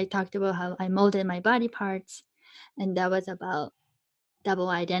 Briefly, I talked about how I molded my body parts, and that was about double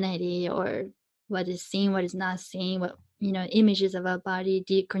identity, or what is seen, what is not seen, what, images of our body,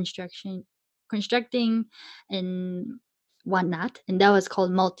 deconstruction, constructing, and whatnot. And that was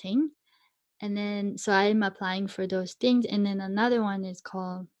called Molting. And then so I'm applying for those things, and then another one is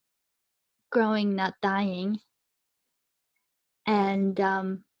called Growing Not Dying. And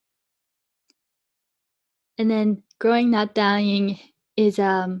then Growing Not Dying is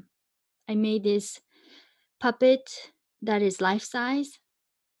I made this puppet that is life size,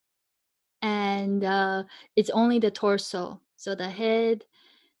 and it's only the torso. So the head,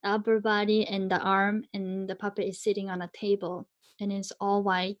 the upper body, and the arm, and the puppet is sitting on a table, and it's all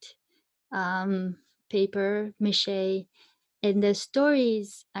white um paper mache. And the story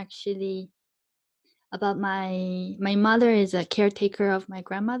is actually about my mother is a caretaker of my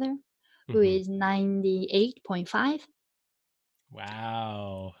grandmother, who Hmm. is 98.5.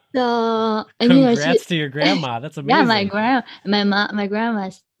 Wow. So, and she, Congrats to your grandma. That's yeah, amazing. my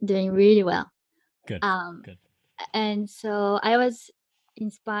grandma's doing really well. Good. Um, Good. and so I was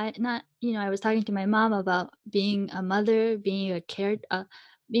inspired. Not, I was talking to my mom about being a mother, being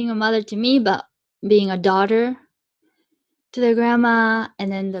a mother to me, but being a daughter to the grandma,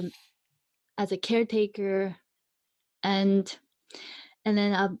 and then as a caretaker, and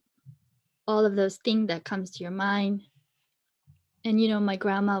then all of those things that comes to your mind. And my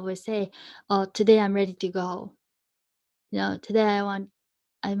grandma would say, "Oh, today I'm ready to go. Today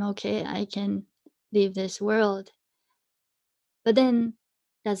I'm okay. I can leave this world." But then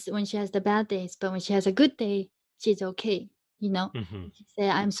that's when she has the bad days. But when she has a good day, she's okay. Hmm. She say,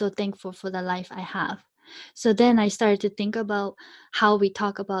 "I'm so thankful for the life I have." So then I started to think about how we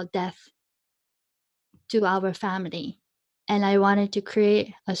talk about death to our family. And I wanted to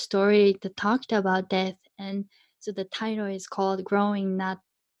create a story that talked about death. And so the title is called Growing, Not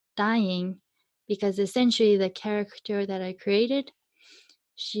Dying, because essentially the character that I created,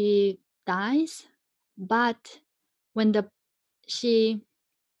 she dies, but when the she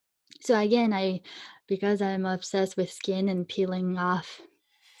so again, because I'm obsessed with skin and peeling off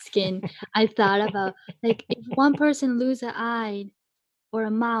skin, I thought about, like, if one person lose an eye or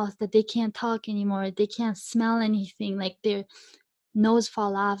a mouth, that they can't talk anymore, they can't smell anything, like their nose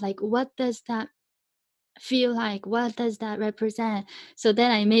fall off, like what does that feel like? What does that represent? So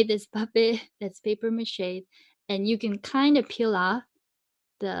then I made this puppet that's paper mache, and you can kind of peel off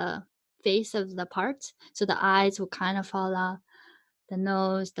the face of the parts, so the eyes will kind of fall off, the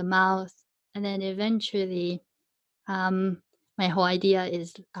nose, the mouth, and then eventually, um, my whole idea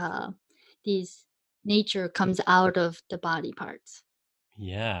is these nature comes out of the body parts.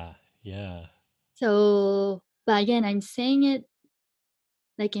 Yeah. Yeah. So, but again, I'm saying it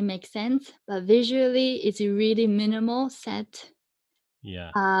like it makes sense, but visually, it's a really minimal set.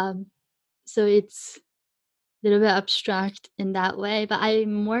 Yeah. Um, so it's a little bit abstract in that way. But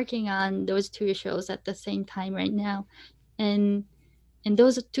I'm working on those two shows at the same time right now, and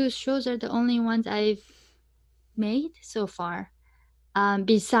those two shows are the only ones I've made so far.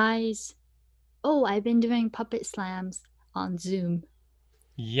 Besides, oh, I've been doing puppet slams on Zoom.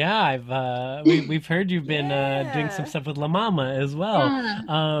 Yeah, we've heard you've been doing some Yeah. stuff with La Mama as well. Yeah,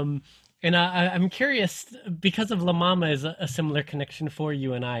 Um, and I'm curious because of La Mama is a similar connection for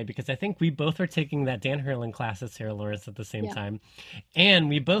you and I because I think we both are taking that Dan Hurlin class at Sarah Lawrence at the same yeah. time, and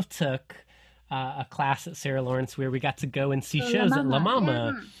we both took a class at Sarah Lawrence where we got to go and see So La shows at La Mama,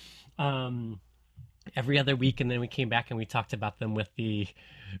 yeah. Mama. Um, every other week, and then we came back and we talked about them with the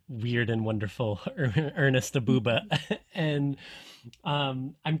weird and wonderful Ernest Abuba. And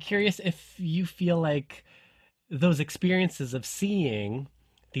I'm curious if you feel like those experiences of seeing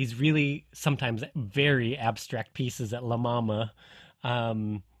these really sometimes very abstract pieces at La Mama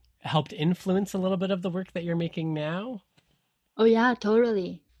um, helped influence a little bit of the work that you're making now. Oh yeah,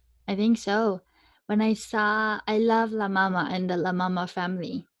 totally. I think so. I love La Mama and the La Mama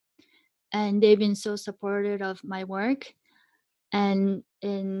family, and they've been so supportive of my work, and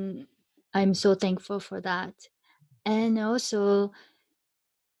I'm so thankful for that. And also,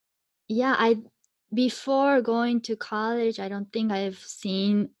 yeah, I before going to college, I don't think I've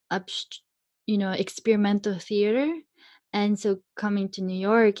seen experimental theater, and so coming to New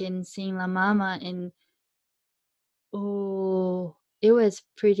York and seeing La Mama, and oh, it was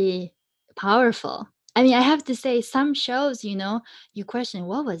pretty powerful. I mean, I have to say, some shows, you question,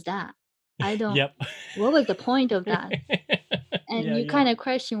 what was that? I don't, Yep. what was the point of that? And Yeah, you yeah. kind of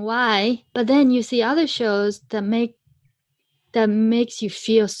question why, but then you see other shows that makes you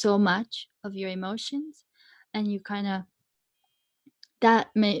feel so much of your emotions, and you kind of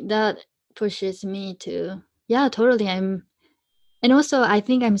that pushes me to, yeah, totally. And also I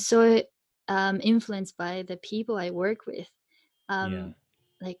think I'm so influenced by the people I work with, Yeah,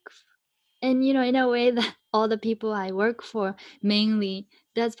 like, and in a way that all the people I work for mainly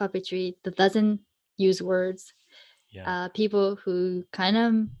does puppetry that doesn't use words, yeah. people who kind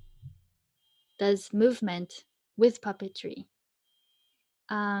of does movement with puppetry.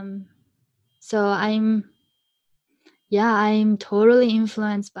 um so I'm totally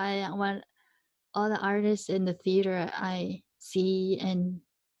influenced by what all the artists in the theater I see, and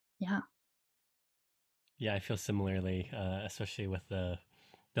yeah. Yeah, I feel similarly, especially with the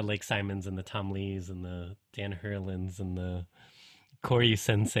Lake Simons and the Tom Lees and the Dan Hurlins and the Koryu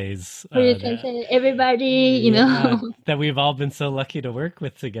senseis For you that sensei, everybody, yeah that we've all been so lucky to work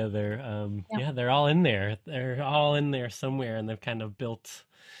with together. Yeah. Yeah, they're all in there. They're all in there somewhere, and they've kind of built,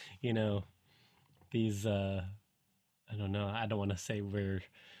 you know, these. I don't know. I don't want to say we're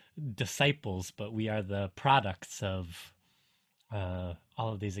disciples, but we are the products of all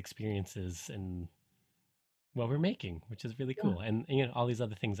of these experiences and what we're making, which is really cool. And, all these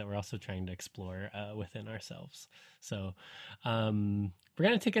other things that we're also trying to explore within ourselves. So we're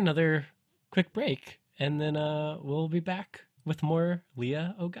going to take another quick break, and then we'll be back with more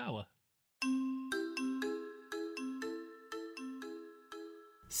Leah Ogawa.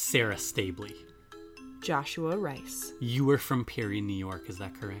 Sarah Stabley. Joshua Rice. You were from Perry, New York, is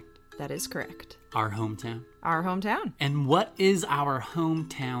that correct? That is correct. Our hometown? Our hometown. And what is our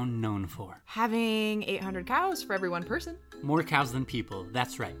hometown known for? Having 800 cows for every one person. More cows than people,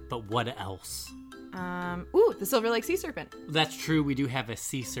 that's right. But what else? The Silver Lake sea serpent. That's true, we do have a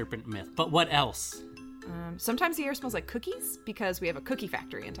sea serpent myth. But what else? Sometimes the air smells like cookies because we have a cookie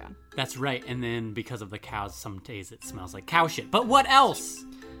factory in town. That's right, and then because of the cows, some days it smells like cow shit. But what else?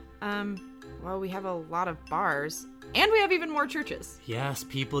 Well, we have a lot of bars, and we have even more churches. Yes,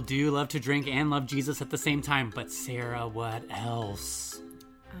 people do love to drink and love Jesus at the same time. But Sarah, what else?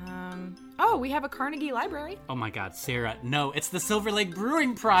 We have a Carnegie Library. Oh my God, Sarah, no, it's the Silver Lake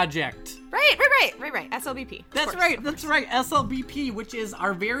Brewing Project. Right. SLBP. That's right, SLBP, which is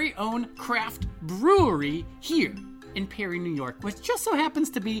our very own craft brewery here in Perry, New York, which just so happens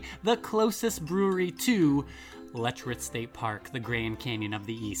to be the closest brewery to Letchworth State Park, the Grand Canyon of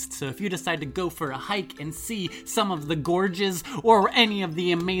the East. So if you decide to go for a hike and see some of the gorges or any of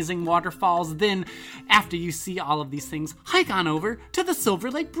the amazing waterfalls, then after you see all of these things, hike on over to the Silver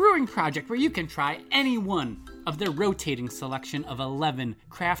Lake Brewing Project, where you can try any one of their rotating selection of 11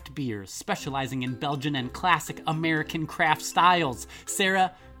 craft beers, specializing in Belgian and classic American craft styles.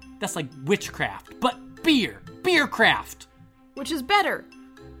 Sarah, that's like witchcraft, but beer craft. Which is better.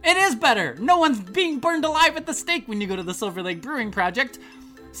 It is better. No one's being burned alive at the stake when you go to the Silver Lake Brewing Project.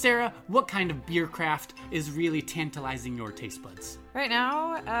 Sarah, what kind of beer craft is really tantalizing your taste buds? Right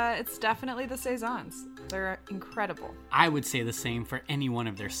now, it's definitely the Saisons. They're incredible. I would say the same for any one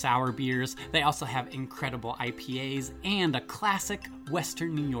of their sour beers. They also have incredible IPAs and a classic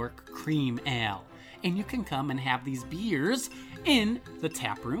Western New York cream ale. And you can come and have these beers in the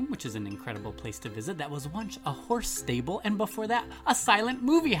tap room, which is an incredible place to visit. That was once a horse stable, and before that, a silent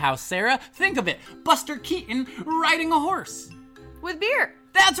movie house, Sarah. Think of it, Buster Keaton riding a horse. With beer.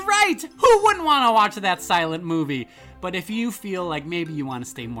 That's right! Who wouldn't want to watch that silent movie? But if you feel like maybe you want to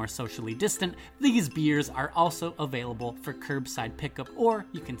stay more socially distant, these beers are also available for curbside pickup, or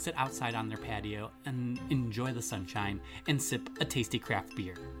you can sit outside on their patio and enjoy the sunshine and sip a tasty craft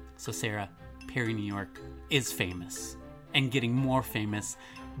beer. So Sarah, Perry, New York is famous, and getting more famous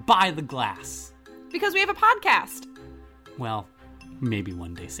by the glass. Because we have a podcast. Well, maybe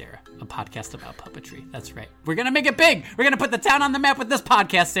one day, Sarah. A podcast about puppetry. That's right. We're going to make it big. We're going to put the town on the map with this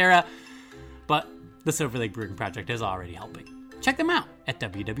podcast, Sarah. But the Silver Lake Brewing Project is already helping. Check them out at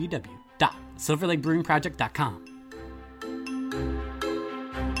www.silverlakebrewingproject.com.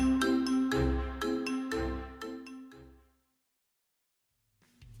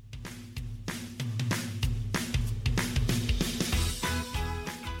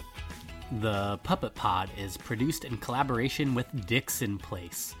 The Puppet Pod is produced in collaboration with Dixon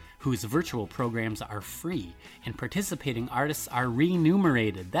Place, whose virtual programs are free, and participating artists are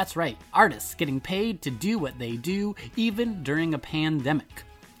remunerated. That's right, artists getting paid to do what they do, even during a pandemic.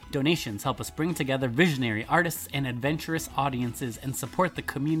 Donations help us bring together visionary artists and adventurous audiences and support the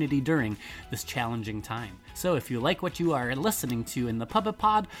community during this challenging time. So if you like what you are listening to in the Puppet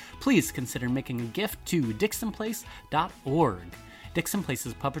Pod, please consider making a gift to DixonPlace.org. Dixon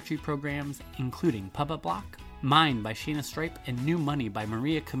Place's puppetry programs, including Puppet Block, Mine by Shayna Stripe, and New Money by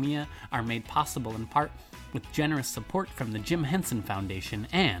Maria Camilla, are made possible in part with generous support from the Jim Henson Foundation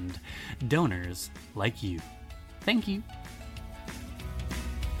and donors like you. Thank you.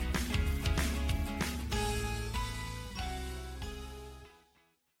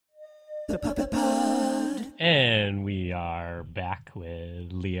 The Puppet Pod. And we are back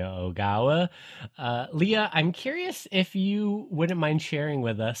with Leah Ogawa. Leah, I'm curious if you wouldn't mind sharing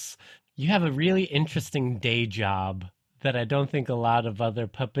with us. You have a really interesting day job that I don't think a lot of other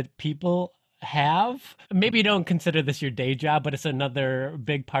puppet people have. Maybe you don't consider this your day job, but it's another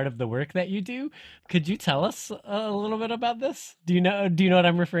big part of the work that you do. Could you tell us a little bit about this? Do you know what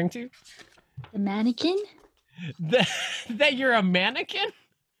I'm referring to? The mannequin? That you're a mannequin?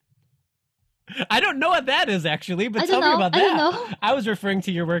 I don't know what that is, actually, but tell me about that. I don't know. I was referring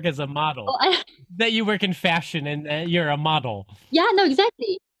to your work as a model. That you work in fashion and you're a model. Yeah, no,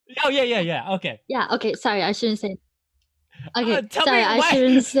 exactly. Oh, yeah. Okay. Yeah, okay. Sorry, I shouldn't say. Okay, sorry, I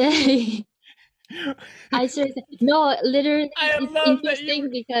shouldn't say. I shouldn't say. No, literally, it's interesting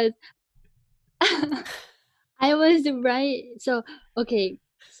because I was right. So, okay.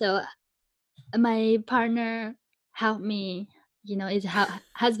 So, my partner helped me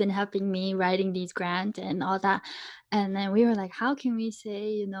has been helping me writing these grants and all that. And then we were like, how can we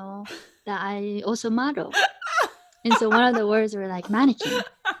say, that I also model? And so one of the words were like mannequin.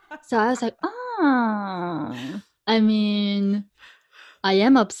 So I was like, oh, I mean, I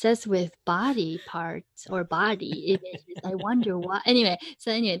am obsessed with body parts or body images. I wonder why. Anyway,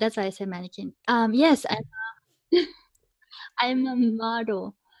 that's why I said mannequin. Yes, I'm a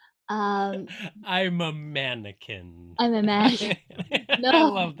model. Um, I'm a mannequin. I'm a mannequin. I No,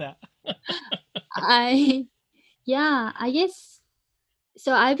 love that. I yeah, I guess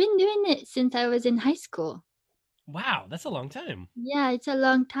so. I've been doing it since I was in high school. Wow, that's a long time. Yeah, it's a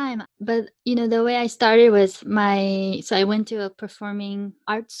long time. But the way I started was so I went to a performing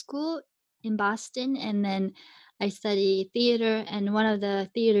arts school in Boston, and then I studied theater, and one of the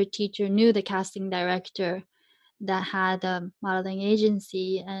theater teacher knew the casting director that had a modeling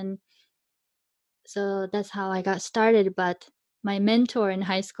agency, and so that's how I got started. But my mentor in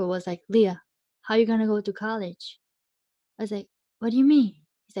high school was like, Leah, how are you gonna go to college? I was like, what do you mean?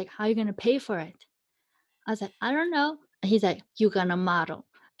 He's like, how are you gonna pay for it? I was like, I don't know. And he's like, you're gonna model.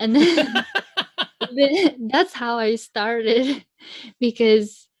 And then, that's how I started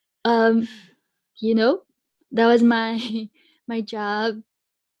because um, you know, that was my my job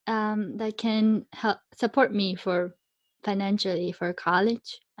that can help support me for financially for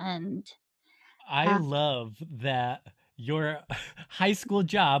college. And I uh, love that your high school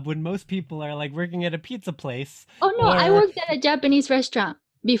job, when most people are like working at a pizza place oh no, I or worked at a Japanese restaurant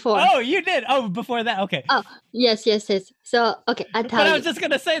before. oh, you did. Oh, before that. Okay. Oh, yes, yes, yes. So, okay, I'll But tell I you. was just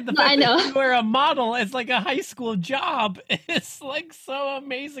going to say the No, I fact that know. you were a model as like a high school job is like so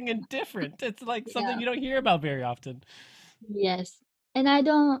amazing and different. It's like something Yeah. you don't hear about very often. Yes. And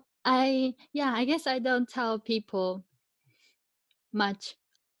I guess I don't tell people much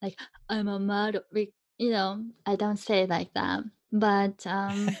like I'm a model. I don't say it like that. But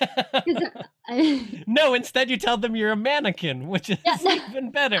 'cause I No, instead you tell them you're a mannequin, which yeah, is no,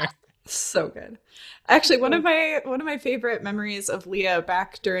 even better. So good. Actually, one of so my favorite memories of Leah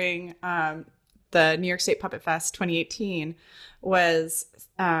back during the New York State Puppet Fest 2018 was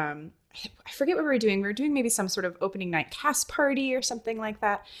I forget what we were doing. We were doing maybe some sort of opening night cast party or something like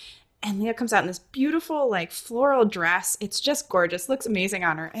that. And Leah comes out in this beautiful, like floral dress. It's just gorgeous. Looks amazing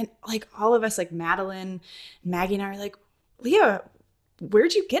on her. And like all of us, like Madeline, Maggie, and I are like, Leah,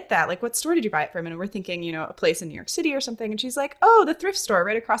 where'd you get that? Like, what store did you buy it from? And we're thinking, a place in New York City or something. And she's like, oh, the thrift store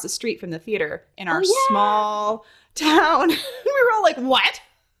right across the street from the theater in oh our yeah. small town. We were all like, what?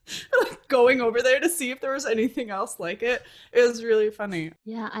 Like going over there to see if there was anything else like it. It was really funny.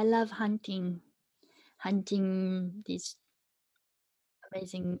 Yeah, I love hunting these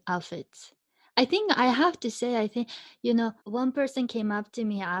amazing outfits. I think one person came up to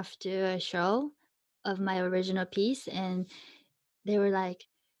me after a show of my original piece, and they were like,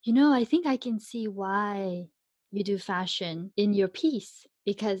 I think I can see why you do fashion in your piece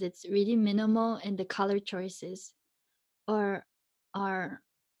because it's really minimal and the color choices are are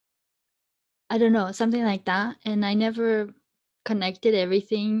I don't know, something like that. And I never connected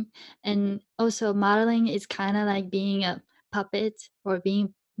everything. And also modeling is kind of like being a puppet or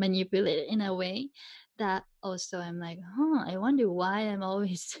being manipulated in a way that also I'm like, I wonder why I'm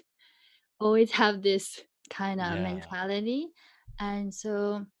always always have this kind of Yeah. mentality. And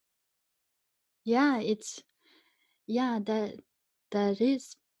so yeah, that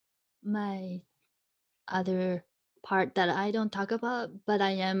is my other part that I don't talk about, but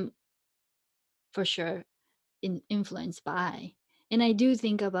I am for sure influenced by. And I do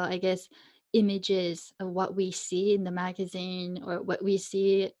think about, I guess, images of what we see in the magazine or what we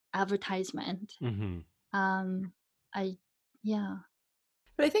see advertisement. Hmm. Um, I Yeah.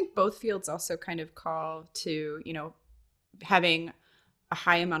 But I think both fields also kind of call to, having a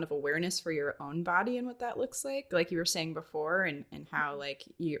high amount of awareness for your own body and what that looks like you were saying before, and how like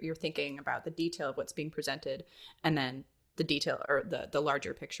you're thinking about the detail of what's being presented, and then the detail or the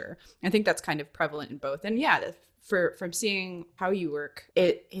larger picture. I think that's kind of prevalent in both. And yeah, from seeing how you work,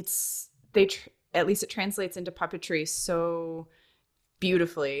 at least it translates into puppetry so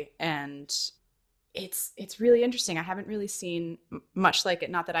beautifully. And it's really interesting. I haven't really seen much like it.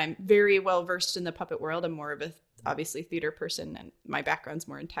 Not that I'm very well versed in the puppet world. I'm more of a obviously theater person, and my background's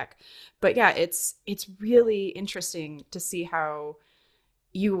more in tech. But yeah, it's really interesting to see how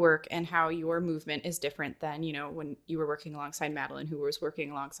you work and how your movement is different than when you were working alongside Madeline, who was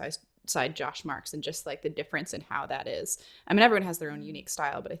working alongside Josh Marks, and just like the difference in how that is. I mean, everyone has their own unique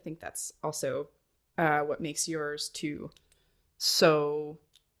style, but I think that's also what makes yours too so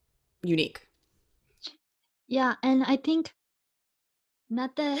unique. Yeah. And I think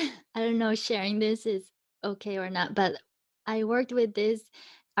not that, I don't know, sharing this is okay or not, but I worked with this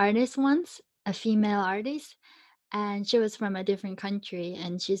artist once, a female artist, and she was from a different country.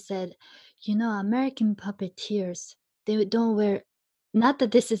 And she said, you know, American puppeteers, they don't wear, not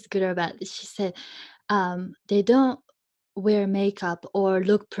that this is good or bad. She said, they don't wear makeup or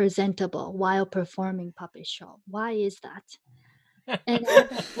look presentable while performing puppet show. Why is that? And I was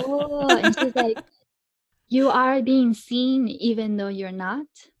like, oh, and she's like, you are being seen even though you're not,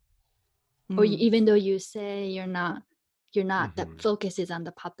 or Mm. even though you say you're not, the Hmm. focus is on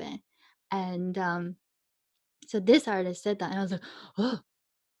the puppet. And so this artist said that, and I was like, oh,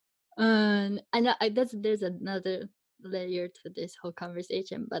 I know that's there's another layer to this whole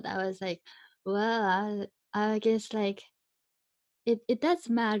conversation, but I was like, well, I guess like it does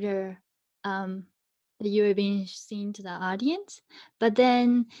matter, um, that you are being seen to the audience, but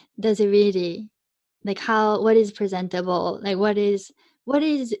then does it really, like, how, what is presentable? Like, what is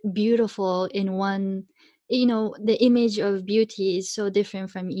beautiful in one, you know, the image of beauty is so different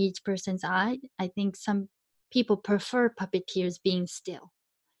from each person's eye. I think some people prefer puppeteers being still,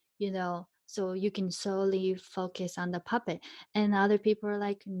 you know, so you can solely focus on the puppet. And other people are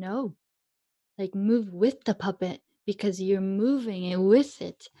like, no, like move with the puppet because you're moving it with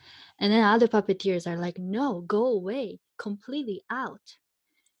it. And then other puppeteers are like, no, go away, completely out,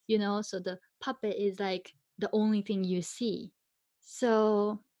 you know, so the puppet is like the only thing you see.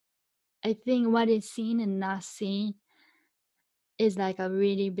 So I think what is seen and not seen is like a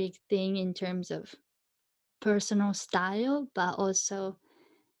really big thing in terms of personal style, but also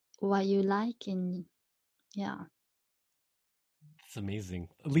what you like. And yeah. It's amazing.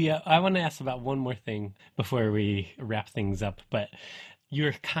 Leah, I want to ask about one more thing before we wrap things up, but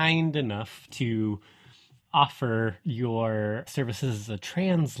you're kind enough to offer your services as a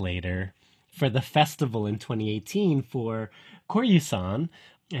translator for the festival in 2018 for Koryu-san.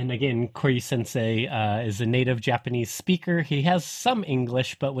 And again, Koryu Sensei is a native Japanese speaker. He has some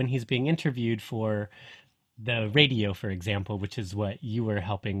English, but when he's being interviewed for the radio, for example, which is what you were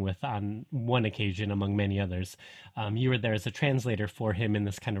helping with on one occasion among many others, you were there as a translator for him in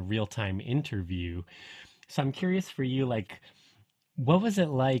this kind of real time interview. So I'm curious for you, like, what was it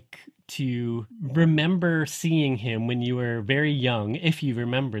like to remember seeing him when you were very young, if you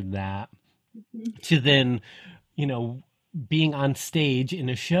remembered that, Mhm. to then, you know, being on stage in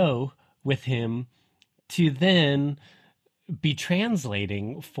a show with him, to then be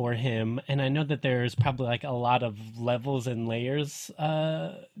translating for him? And I know that there's probably like a lot of levels and layers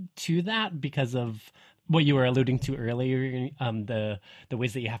to that because of what you were alluding to earlier, the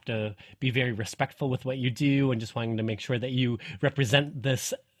ways that you have to be very respectful with what you do and just wanting to make sure that you represent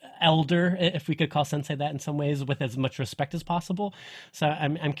this elder, if we could call sensei that in some ways, with as much respect as possible. So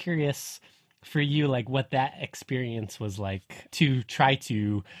I'm curious for you, like, what that experience was like to try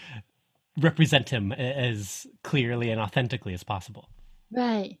to represent him as clearly and authentically as possible.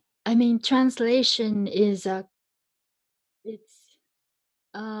 Right. I mean, translation is a, it's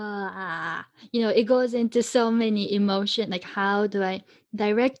you know, it goes into so many emotion. Like, how do I,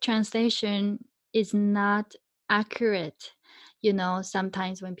 direct translation is not accurate. You know,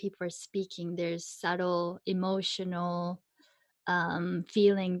 sometimes when people are speaking, there's subtle emotional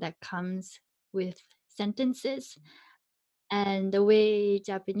feeling that comes with sentences, and the way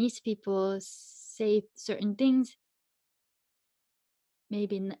Japanese people say certain things,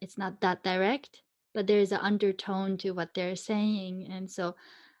 maybe it's not that direct, but there's an undertone to what they're saying. And so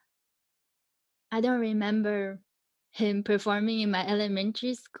I don't remember him performing in my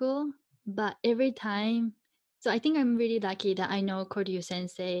elementary school, but every time, so I think I'm really lucky that I know Koryu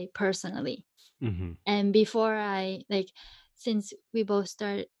sensei personally. Hmm. And before I, like, since we both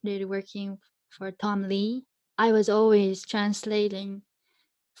started working for Tom Lee, I was always translating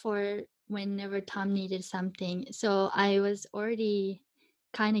for whenever Tom needed something. So I was already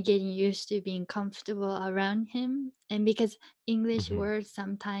kind of getting used to being comfortable around him. And because English Hmm. words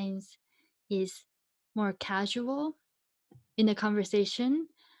sometimes is more casual in a conversation.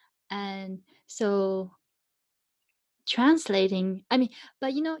 And so translating, I mean,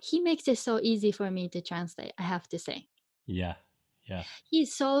 but you know, he makes it so easy for me to translate, I have to say. Yeah. Yeah.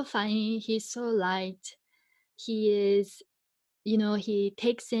 He's so funny, he's so light. He is, you know, he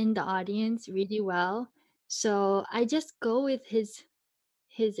takes in the audience really well. So I just go with his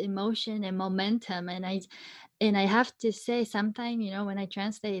emotion and momentum. And I have to say, sometimes, you know, when I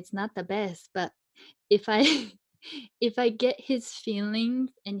translate, it's not the best, but if I if I get his feelings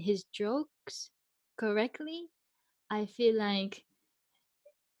and his jokes correctly, I feel like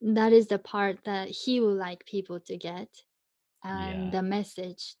that is the part that he would like people to get, and Yeah. the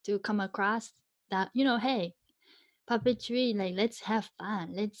message to come across, that, you know, hey, puppetry, like, let's have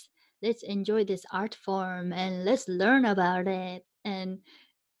fun, let's enjoy this art form and let's learn about it. And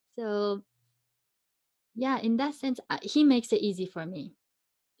so, yeah, in that sense, he makes it easy for me.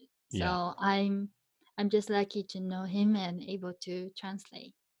 Yeah. So I'm just lucky to know him and able to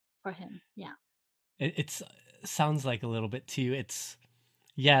translate for him. Yeah. It's sounds like a little bit too. It's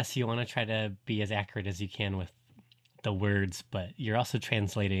yes, you want to try to be as accurate as you can with the words, but you're also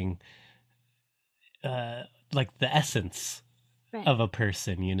translating uh like the essence Right. of a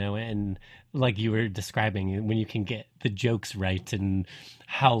person, and like you were describing, when you can get the jokes right and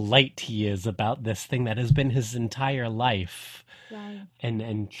how light he is about this thing that has been his entire life, Right.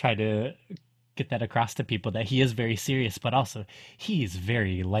 and try to get that across to people that he is very serious, but also he's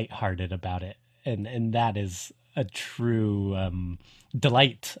very lighthearted about it, and that is a true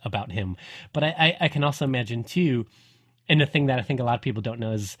delight about him. But I can also imagine too, and the thing that I think a lot of people don't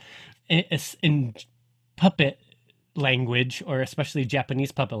know is in puppet language, or especially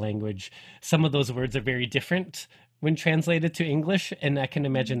Japanese puppet language, some of those words are very different when translated to English, and I can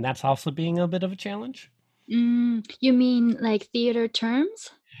imagine that's also being a bit of a challenge. You mean like theater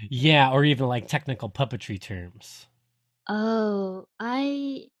terms? Yeah, or even like technical puppetry terms. Oh,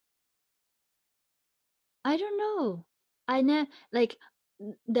 I don't know. I know, like,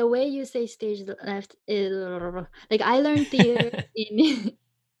 the way you say stage left is like I learned theater in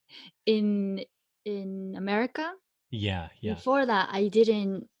in in America. Yeah, yeah, Before that, I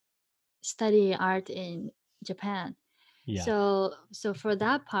didn't study art in Japan. yeah, So for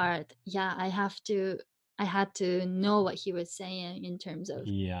that part, yeah, I had to know what he was saying in terms of,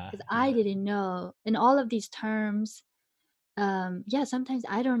 yeah, because I yeah. didn't know and all of these terms. Yeah, sometimes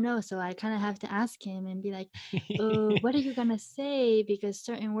I don't know, so I kind of have to ask him and be like, what are you gonna say, because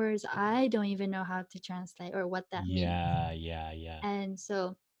certain words I don't even know how to translate or what that means. Yeah, yeah, yeah. And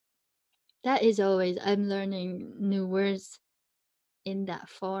so that is always, I'm learning new words in that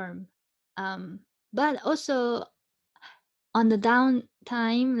form. But also on the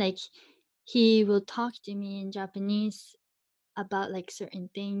downtime, like he will talk to me in Japanese about like certain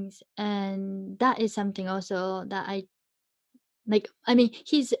things, and that is something also that I like. I mean,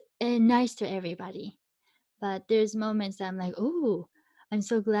 he's nice to everybody, but there's moments that I'm like, oh, I'm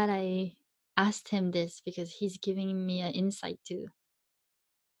so glad I asked him this because he's giving me an insight to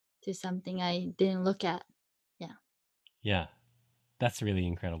something I didn't look at. Yeah. Yeah, that's really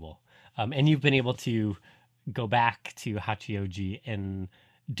incredible. And you've been able to go back to Hachioji and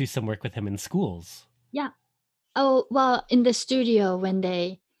do some work with him in schools. Yeah. Oh, well, in the studio when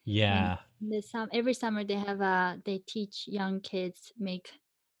Yeah, every summer they have they teach young kids make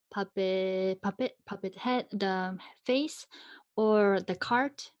puppet head, the face, or the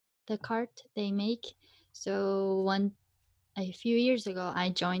cart they make. So a few years ago I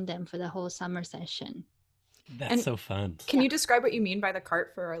joined them for the whole summer session. that's And so fun. can Yeah. you describe what you mean by the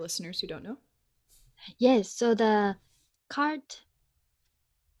cart for our listeners who don't know? Yes, so the cart,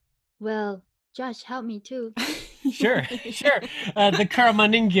 well, Josh, help me too. Sure, sure. The Karama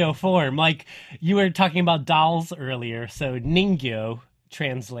Ningyo form, like you were talking about dolls earlier. So Ningyo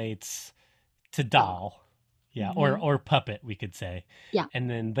translates to Doll. doll, yeah, or Hmm. or puppet, we could say. Yeah. And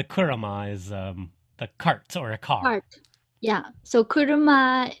then the Kurama is the cart or a car. Cart. Yeah. So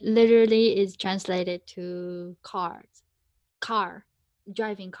kuruma literally is translated to car,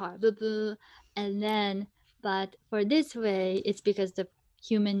 driving car, blah, blah. And then, but for this way, it's because the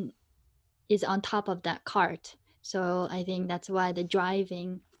human is on top of that cart. So I think that's why the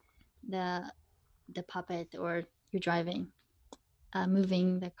the puppet, or you're driving,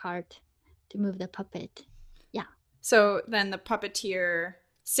 moving the cart to move the puppet. Yeah. So then the puppeteer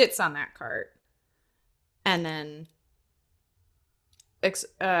sits on that cart and then,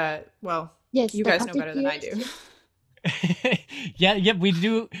 well, Yes, you the guys know better than puppeteer I do. sits. Yeah, yep, we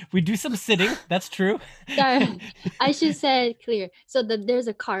do some sitting. That's true. Sorry, I should say it clear. So there's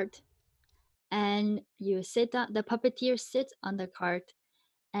a cart, and you sit on the puppeteer sits on the cart,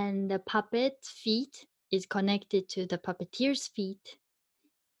 and the puppet feet is connected to the puppeteer's feet.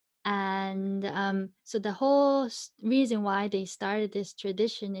 And so the whole reason why they started this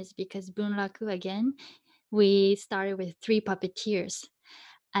tradition is because Bunraku, again, we started with three puppeteers,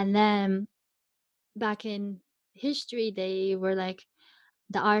 and then back in history they were like,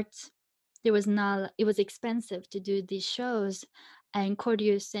 the arts, there was not, it was expensive to do these shows, and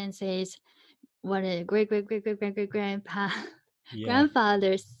Koryu sensei's, what a great great great great great great grandpa Yeah,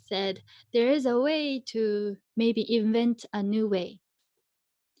 grandfather said, there is a way to maybe invent a new way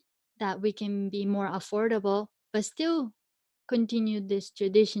that we can be more affordable but still continue this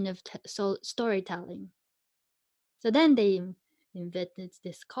tradition of storytelling. So then they invented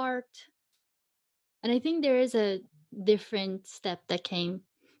this cart, and I think there is a different step that came.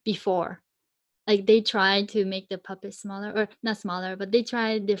 before. Like they tried to make the puppet smaller, or not smaller, but they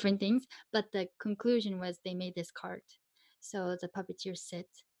tried different things. But the conclusion was they made this cart. So the puppeteer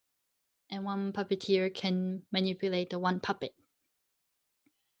sits, and one puppeteer can manipulate the one puppet.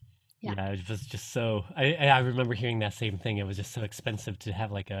 Yeah. It was just so. I remember hearing that same thing. It was just so expensive to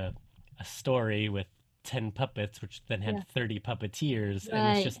have like a story with 10 puppets, which then had 30 puppeteers, and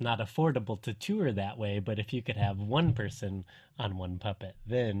it's Right. just not affordable to tour that way. But if you could have one person on one puppet,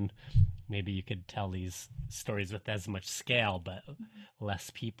 then maybe you could tell these stories with as much scale, but less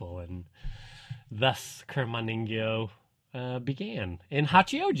people, and thus Kurmaningyo began in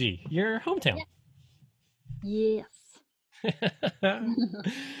Hachioji, your hometown. Yes.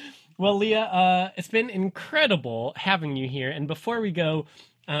 Well, Leah, it's been incredible having you here. And before we go,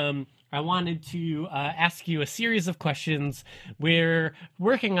 I wanted to ask you a series of questions. We're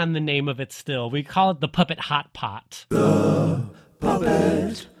working on the name of it still. We call it the Puppet Hot Pot. The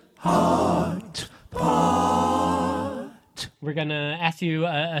Puppet Hot Pot. We're going to ask you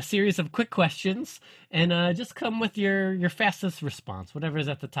a series of quick questions, and just come with your fastest response, whatever is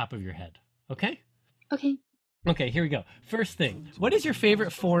at the top of your head. Okay? Okay. Okay, here we go. First thing, what is your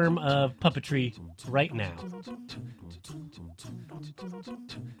favorite form of puppetry right now?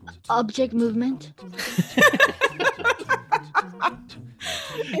 Object movement.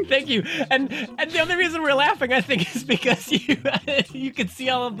 Thank you. And the only reason we're laughing, I think, is because you can see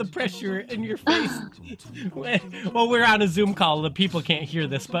all of the pressure in your face. Well, we're on a Zoom call. The people can't hear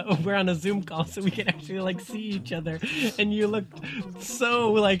this, but we're on a Zoom call, so we can actually like see each other. And you looked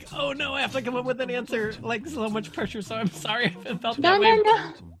so like, oh no, I have to come up with an answer. Like so much pressure. So I'm sorry if it felt that way.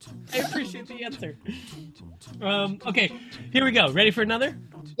 No. I appreciate the answer. Okay, here we go. Ready for another?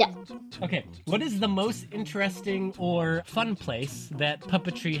 Yeah. Okay, what is the most interesting or fun place that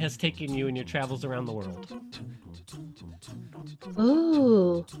puppetry has taken you in your travels around the world?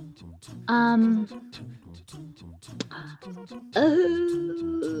 Oh.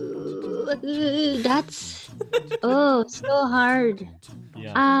 That's so hard.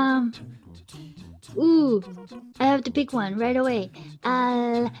 Yeah. Ooh, I have to pick one right away.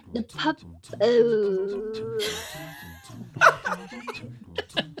 The pup.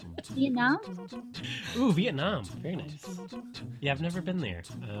 Vietnam? Ooh, Vietnam. Very nice. Yeah, I've never been there.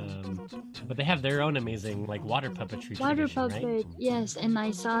 But they have their own amazing like water puppetry Water tradition, puppet, right? yes, and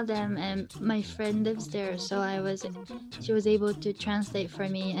I saw them, and my friend lives there, so she was able to translate for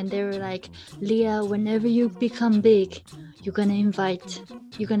me, and they were like, Leah, whenever you become big, you're gonna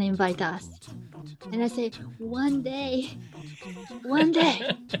invite us. And I said, one day. One day.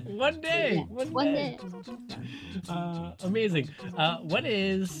 Yeah, one day. Amazing. What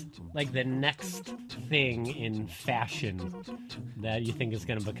is like the next thing in fashion that you think is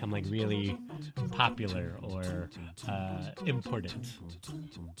going to become like really popular or important?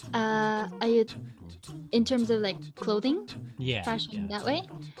 Are you in terms of like clothing? Yeah. Fashion that way?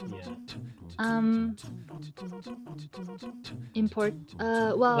 Yeah. Import.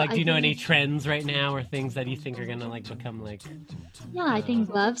 Well, Like, do you know any think- trends right now or things that you think are gonna like become like Yeah, I think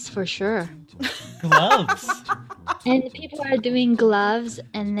gloves for sure. gloves? And people are doing gloves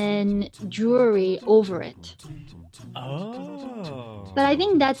and then jewelry over it. Oh. But I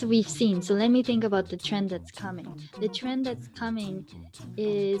think that's we've seen. So let me think about the trend that's coming. The trend that's coming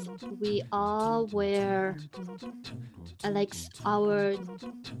is we all wear like our.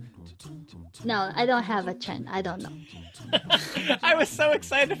 No, I don't have a trend. I don't know. I was so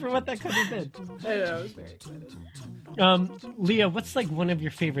excited for what that could have been. I know, I was very excited. Leah, what's like one of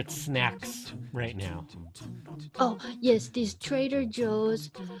your favorite snacks right now? Oh yes, these Trader Joe's,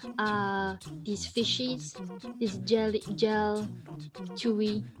 these fishies, this gel,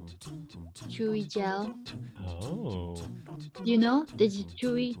 chewy gel. Oh. You know, the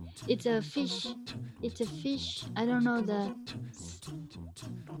chewy. It's a fish. I don't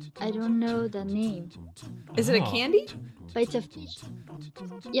know the name, Is it a Oh. candy? but it's a fish.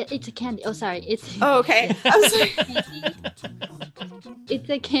 Yeah, it's a candy. Oh, sorry, it's. Oh, okay. I was like, It's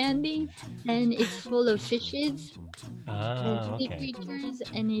a candy, and it's full of fishes Oh, and sea okay. creatures,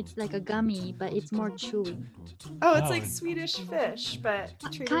 and it's like a gummy, but it's more chewy. oh, it's Oh. like Swedish fish, but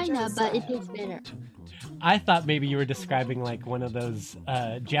Trader Kinda, Joe's but it style. tastes better. I thought maybe you were describing like one of those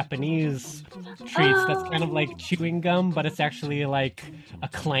Japanese treats that's kind of like chewing gum, but it's actually like a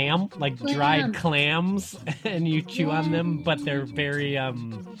clam, like dried clams, and you chew on them, but they're very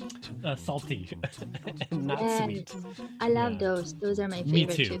salty and not Yes. sweet. I love Yeah. those. Those are my Me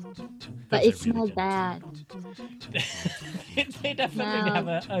favorite too. But Those it are really smells good. bad. They definitely have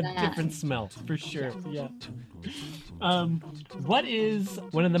Smells a bad. different smell for sure. Yeah. What is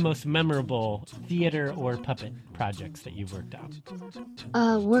one of the most memorable theater or puppet projects that you've worked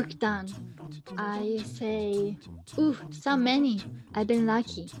on? Work done. I say, ooh, so many. I've been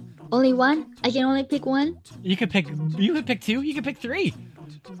lucky. Only one? I can only pick one? You could pick. You could pick two. You could pick three.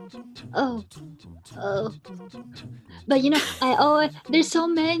 Oh, oh. But there's so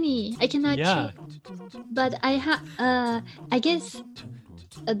many. I cannot Yeah. choose. But I guess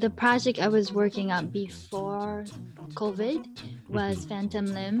the project I was working on before COVID was Phantom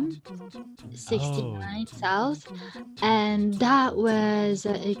Limb 69 South, and that was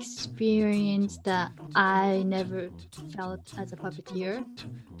an experience that I never felt as a puppeteer.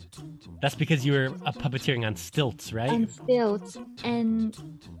 That's because you were puppeteering on stilts, right? On stilts, and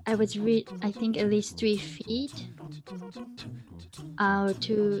I was I think at least 3 feet or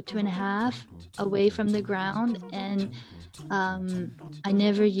 2.5 away from the ground, and I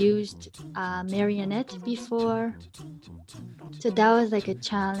never used marionette before, so that was like a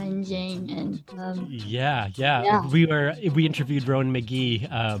challenging and Yeah. Yeah. We interviewed Rowan McGee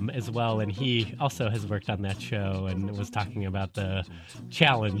as well, and he also has worked on that show and was talking about the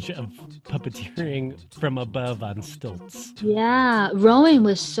challenge of puppeteering from above on stilts. Yeah, Rowan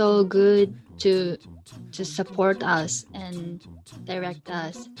was so good to support us and direct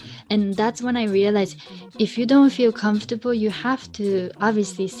us, and that's when I realized if you don't feel comfortable, you have to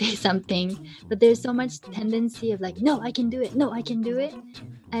obviously say something, but there's so much tendency of like, no, I can do it, no, I can do it.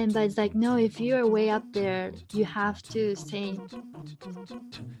 But it's like, no, if you're way up there, you have to say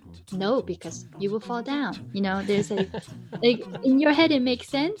no, because you will fall down. There's like in your head it makes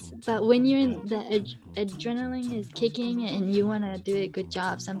sense, but when you're in the adrenaline is kicking and you want to do a good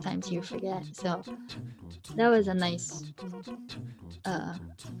job, sometimes you forget. So that was a nice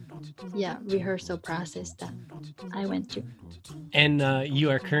rehearsal process that I went through. And you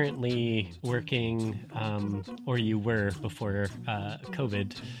are currently working, or you were before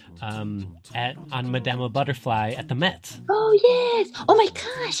COVID, on Madame Butterfly at the Met. Oh yes! Oh my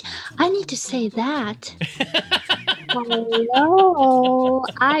gosh! I need to say that. Hello!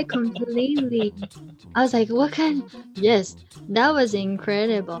 I was like, what kind? Yes, that was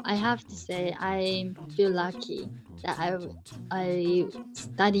incredible. I have to say, I feel lucky that I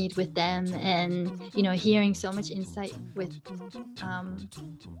studied with them, and hearing so much insight with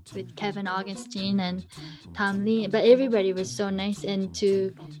Kevin Augustine and Tom Lee, but everybody was so nice, and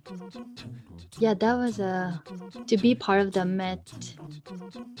that was to be part of the Met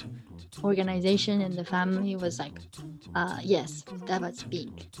organization and the family was like, yes, that was big.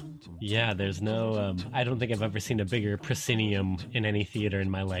 Yeah, there's no, I don't think I've ever seen a bigger proscenium in any theater in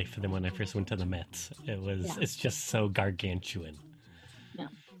my life than when I first went to the Met. It's just so gargantuan. Yeah.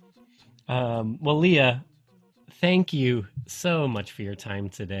 Well, Leah, thank you so much for your time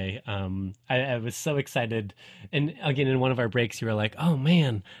today. I was so excited. And again, in one of our breaks, you were like, oh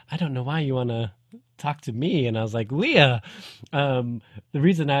man, I don't know why you want to talk to me. And I was like, Leah, the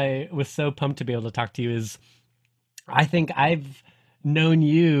reason I was so pumped to be able to talk to you is I think I've known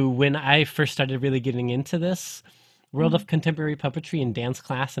you when I first started really getting into this world of contemporary puppetry in dance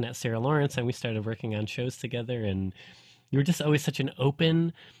class and at Sarah Lawrence, and we started working on shows together, and you were just always such an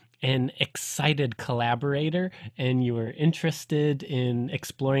open and excited collaborator, and you were interested in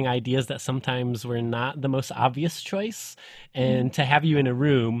exploring ideas that sometimes were not the most obvious choice, and to have you in a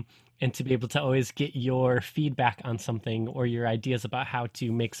room and to be able to always get your feedback on something or your ideas about how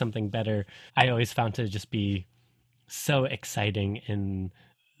to make something better, I always found to just be so exciting and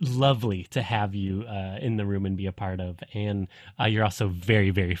lovely to have you in the room and be a part of. And you're also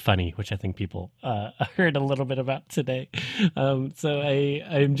very, very funny, which I think people heard a little bit about today. So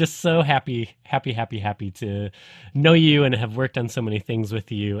I'm just so happy to know you and have worked on so many things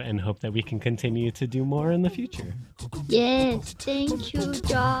with you, and hope that we can continue to do more in the future. Yes, thank you,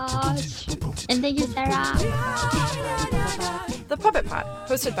 Josh. And thank you, Sarah. The Puppet Pod,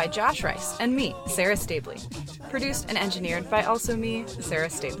 hosted by Josh Rice and me, Sarah Stabley. Produced and engineered by also me, Sarah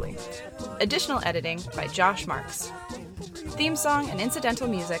Stabley. Additional editing by Josh Marks. Theme song and incidental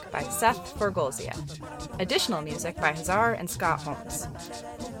music by Seth Forgolzia. Additional music by Hazar and Scott Holmes.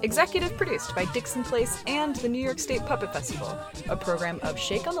 Executive produced by Dixon Place and the New York State Puppet Festival, a program of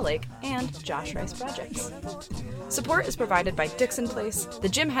Shake on the Lake and Josh Rice Projects. Support is provided by Dixon Place, the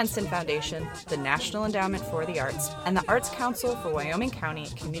Jim Henson Foundation, the National Endowment for the Arts, and the Arts Council for Wyoming County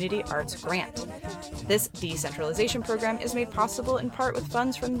Community Arts Grant. This decentralization program is made possible in part with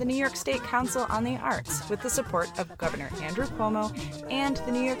funds from the New York State Council on the Arts, with the support of Governor Andrew Cuomo and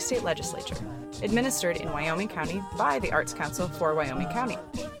the New York State Legislature. Administered in Wyoming County by the Arts Council for Wyoming County.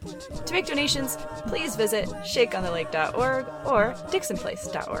 To make donations, please visit shakeonthelake.org or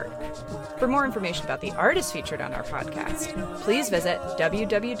dixonplace.org. For more information about the artists featured on our podcast, please visit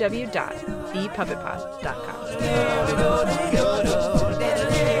www.thepuppetpod.com.